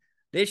didn't.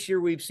 This year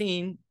we've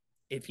seen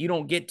if you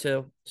don't get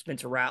to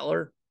Spencer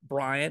Rattler,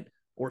 Bryant,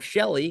 or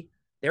Shelley,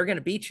 they're going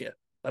to beat you.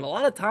 But a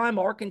lot of time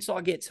Arkansas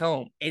gets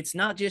home. It's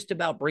not just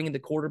about bringing the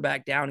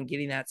quarterback down and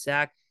getting that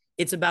sack.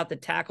 It's about the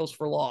tackles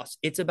for loss.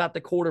 It's about the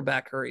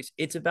quarterback hurries.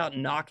 It's about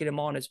knocking him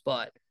on his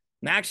butt.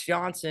 Max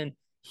Johnson,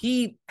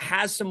 he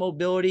has some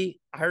mobility.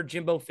 I heard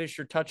Jimbo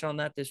Fisher touch on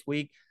that this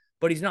week,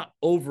 but he's not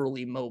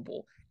overly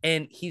mobile.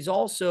 And he's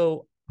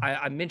also,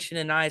 I mentioned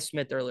Anaya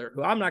Smith earlier,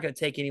 who I'm not going to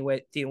take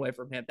anything away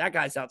from him. That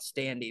guy's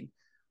outstanding.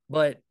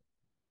 But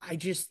I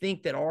just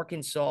think that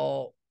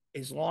Arkansas,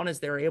 as long as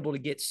they're able to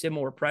get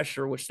similar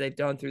pressure, which they've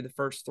done through the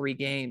first 3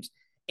 games,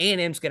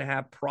 A&M's going to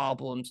have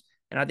problems.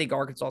 And I think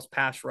Arkansas's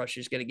pass rush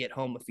is going to get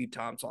home a few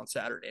times on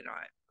Saturday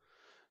night.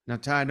 Now,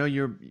 Tye, I know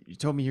you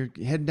told me you're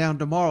heading down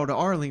tomorrow to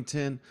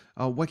Arlington.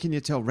 What can you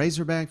tell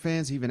Razorback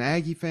fans, even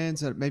Aggie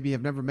fans that maybe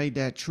have never made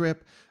that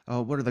trip?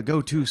 What are the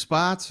go-to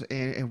spots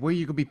and where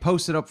you can be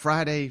posted up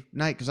Friday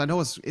night? Because I know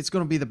it's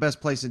going to be the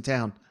best place in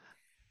town.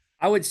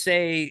 I would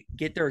say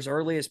get there as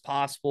early as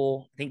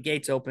possible. I think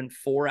gates open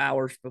 4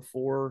 hours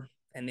before,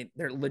 and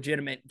they're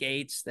legitimate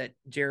gates that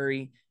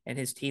Jerry and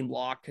his team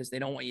lock because they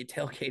don't want you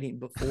tailgating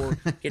before.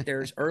 Get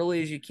there as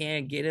early as you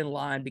can. Get in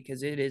line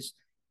because it is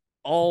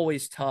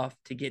always tough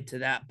to get to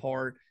that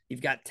part.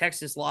 You've got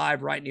Texas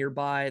Live right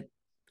nearby,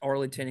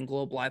 Arlington and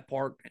Globe Life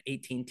Park,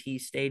 AT&T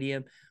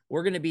Stadium.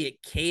 We're going to be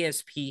at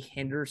KSP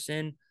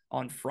Henderson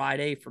on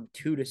Friday from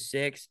 2 to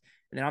 6.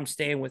 And then I'm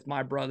staying with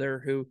my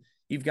brother who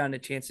you've gotten a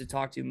chance to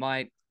talk to,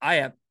 Mike. I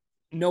have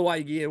no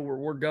idea where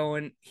we're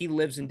going. He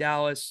lives in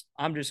Dallas.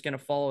 I'm just going to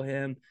follow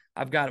him.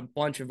 I've got a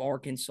bunch of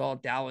Arkansas,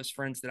 Dallas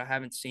friends that I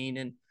haven't seen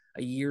in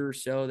a year or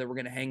so that we're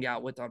going to hang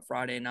out with on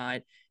Friday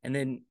night. And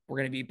then we're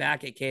going to be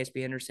back at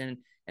KSP Henderson.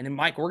 And then,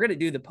 Mike, we're going to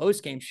do the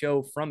post-game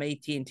show from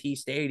AT&T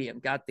Stadium.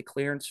 Got the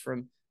clearance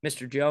from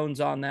Mr. Jones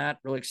on that.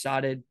 Really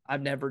excited.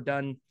 I've never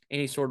done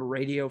any sort of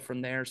radio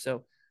from there.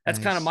 So that's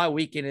kind of my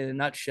weekend in a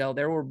nutshell.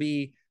 There will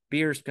be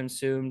beers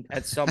consumed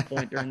at some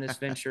point during this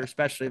venture,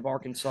 especially if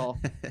Arkansas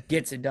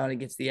gets it done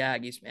against the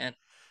Aggies, man.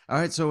 All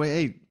right, so,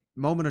 hey,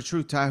 moment of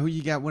truth, Tye. Who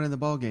you got winning the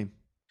ball game?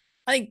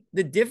 I think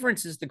the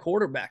difference is the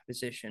quarterback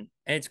position,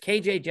 and it's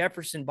KJ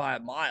Jefferson by a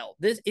mile.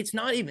 It's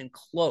not even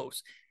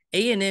close.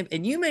 A&M,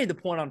 and you made the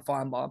point on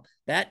Feinbaum.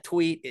 That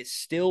tweet is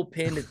still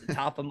pinned at the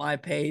top of my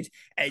page,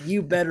 and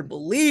you better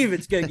believe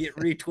it's going to get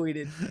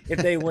retweeted if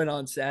they win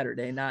on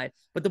Saturday night.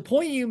 But the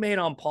point you made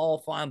on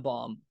Paul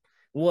Feinbaum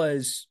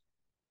was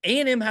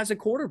A&M has a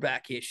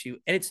quarterback issue,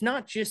 and it's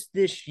not just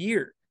this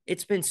year.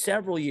 It's been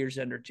several years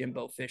under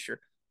Jimbo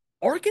Fisher.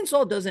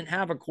 Arkansas doesn't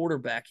have a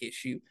quarterback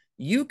issue.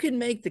 You can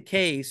make the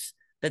case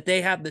that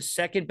they have the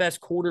second best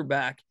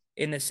quarterback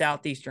in the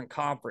Southeastern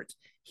Conference.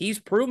 He's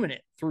proven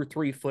it through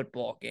 3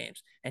 football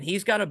games, and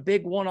he's got a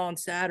big one on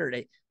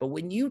Saturday. But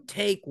when you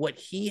take what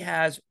he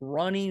has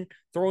running,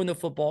 throwing the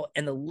football,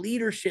 and the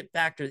leadership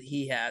factor that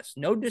he has,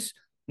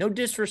 no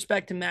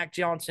disrespect to Mac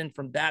Johnson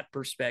from that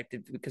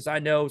perspective, because I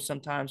know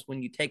sometimes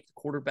when you take the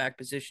quarterback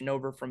position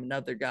over from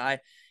another guy,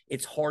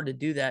 it's hard to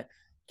do that.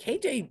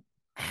 KJ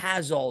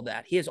has all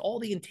that. He has all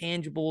the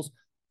intangibles,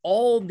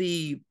 all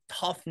the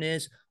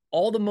toughness,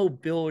 all the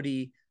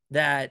mobility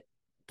that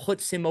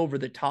puts him over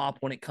the top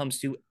when it comes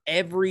to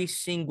every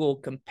single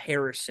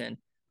comparison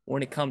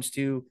when it comes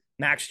to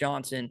Max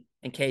Johnson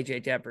and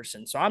KJ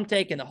Jefferson. So I'm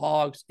taking the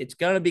Hogs. It's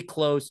going to be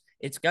close.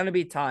 It's going to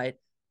be tight.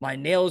 My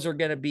nails are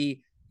going to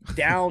be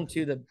down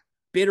to the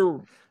bitter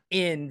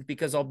end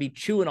because I'll be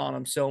chewing on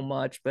them so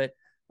much, but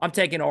I'm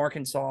taking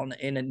Arkansas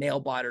in a nail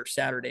biter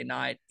Saturday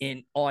night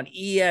on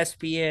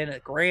ESPN, a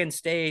grand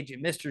stage at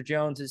Mr.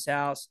 Jones's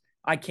house.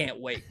 I can't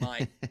wait,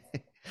 Mike.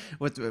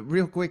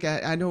 Real quick,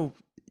 I know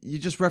you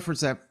just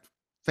referenced that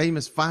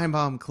famous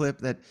Feinbaum clip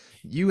that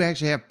you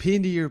actually have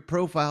pinned to your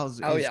profiles.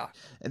 Oh, yeah.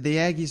 The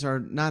Aggies are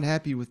not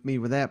happy with me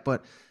with that,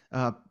 but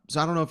so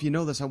I don't know if you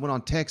know this. I went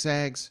on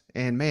TexAgs,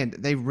 and, man,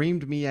 they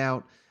reamed me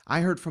out.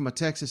 I heard from a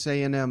Texas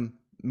A&M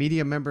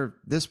media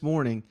member this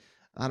morning.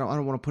 I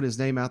don't want to put his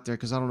name out there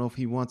because I don't know if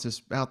he wants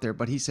us out there,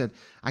 but he said,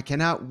 I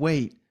cannot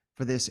wait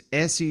for this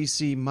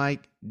SEC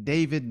Mike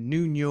David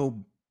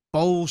Nuno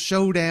Bowl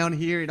showdown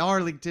here in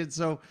Arlington.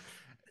 So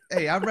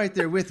Hey, I'm right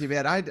there with you,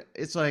 man.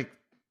 It's like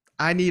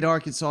I need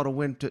Arkansas to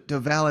win to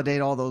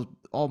validate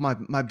all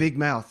my big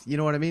mouth. You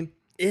know what I mean?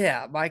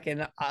 Yeah, Mike,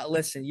 and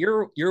listen,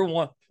 you're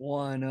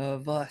one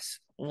of us,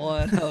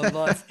 one of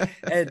us.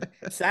 And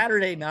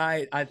Saturday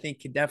night, I think,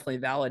 can definitely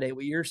validate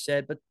what you're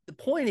said. But the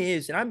point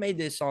is, and I made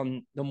this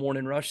on the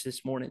morning rush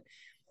this morning,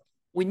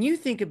 when you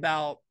think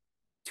about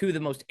two of the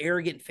most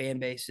arrogant fan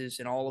bases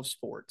in all of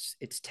sports,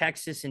 it's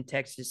Texas and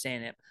Texas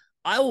A&M.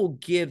 I will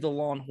give the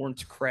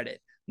Longhorns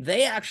credit.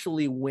 They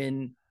actually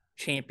win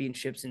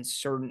championships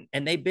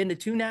and they've been to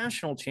 2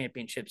 national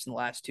championships in the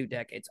last 2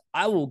 decades.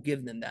 I will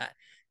give them that.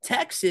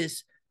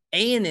 Texas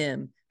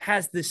A&M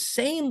has the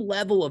same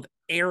level of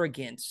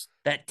arrogance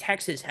that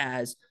Texas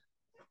has,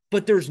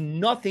 but there's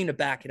nothing to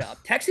back it up.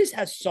 Texas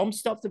has some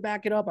stuff to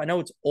back it up. I know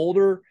it's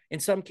older in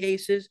some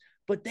cases,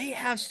 but they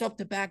have stuff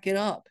to back it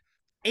up.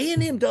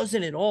 A&M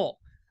doesn't at all.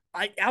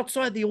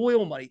 Outside the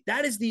oil money,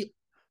 that is the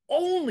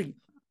only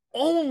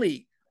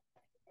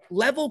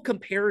level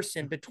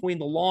comparison between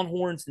the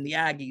Longhorns and the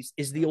Aggies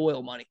is the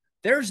oil money.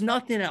 There's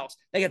nothing else.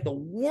 They got the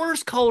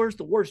worst colors,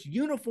 the worst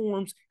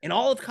uniforms in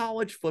all of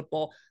college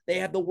football. They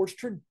have the worst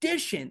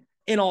tradition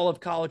in all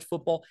of college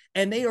football,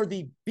 and they are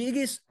the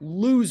biggest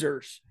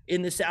losers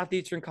in the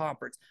Southeastern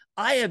Conference.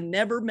 I have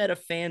never met a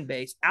fan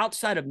base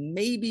outside of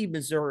maybe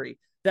Missouri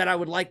that I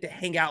would like to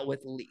hang out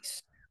with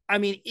least. I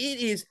mean, it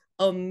is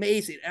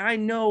amazing. And I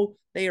know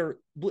they are,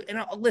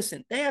 and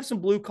listen, they have some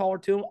blue collar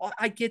to them.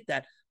 I get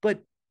that.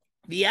 But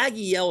the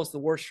Aggie yell is the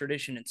worst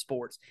tradition in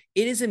sports.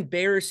 It is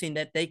embarrassing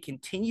that they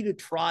continue to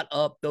trot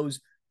up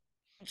those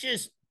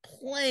just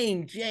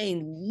plain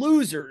Jane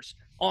losers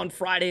on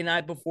Friday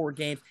night before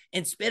games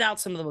and spit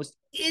out some of the most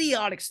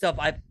idiotic stuff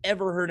I've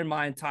ever heard in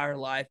my entire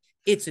life.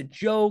 It's a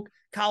joke.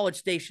 College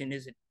Station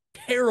is a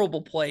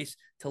terrible place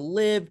to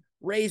live,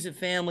 raise a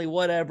family,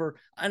 whatever.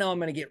 I know I'm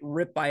going to get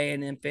ripped by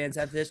A&M fans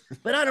after this,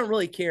 but I don't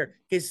really care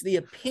because the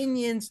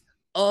opinions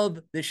of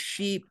the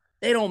sheep,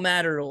 they don't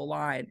matter to a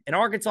line. And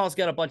Arkansas's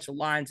got a bunch of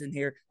lines in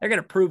here. They're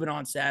going to prove it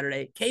on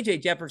Saturday.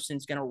 KJ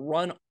Jefferson's going to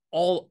run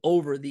all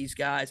over these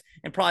guys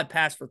and probably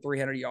pass for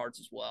 300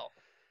 yards as well.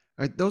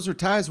 All right, those are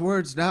Ty's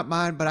words, not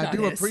mine, but I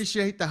do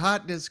appreciate the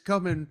hotness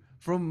coming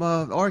from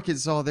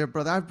Arkansas there,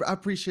 brother. I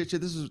appreciate you.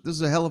 This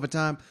is a hell of a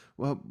time.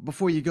 Well,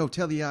 before you go,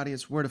 tell the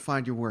audience where to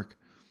find your work.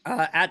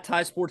 At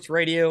Tye Sports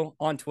Radio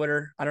on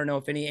Twitter. I don't know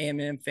if any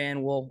A&M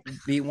fan will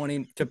be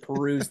wanting to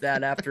peruse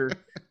that after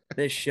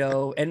this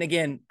show. And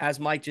again, as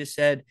Mike just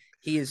said,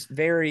 he is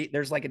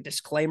there's like a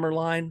disclaimer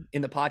line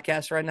in the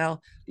podcast right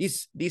now.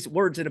 These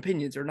words and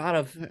opinions are not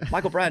of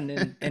Michael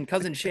Braden and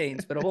Cousin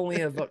Shane's, but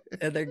only of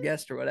their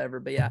guest or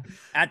whatever. But yeah,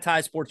 at Tye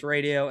Sports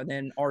Radio, and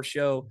then our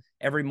show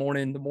every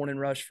morning, the morning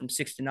rush from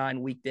 6 to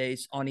 9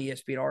 weekdays on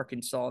ESPN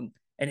Arkansas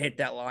and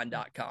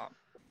hitthatline.com.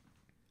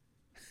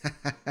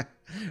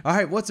 All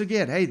right, once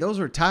again, hey, those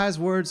are Ty's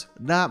words,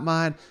 not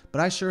mine, but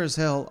I sure as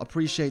hell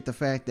appreciate the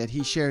fact that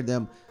he shared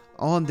them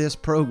on this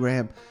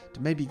program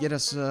to maybe get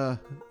us, I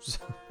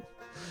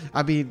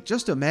mean,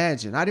 just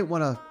imagine, I didn't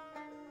want to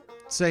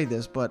say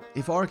this, but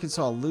if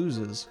Arkansas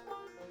loses,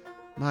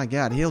 my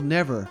God, he'll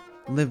never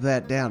live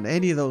that down.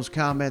 Any of those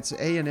comments,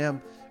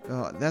 A&M,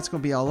 that's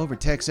going to be all over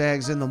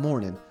Texags in the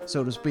morning,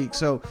 so to speak.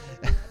 So,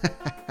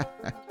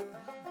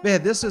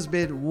 man, this has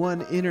been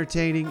one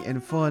entertaining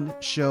and fun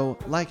show.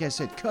 Like I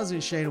said, Cousin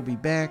Shane will be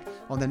back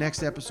on the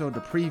next episode to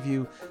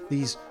preview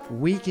these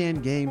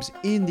weekend games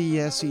in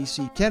the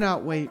SEC.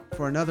 Cannot wait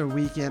for another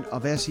weekend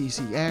of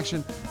SEC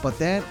action. But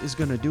that is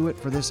going to do it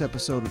for this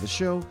episode of the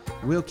show.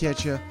 We'll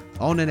catch you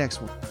on the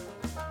next one.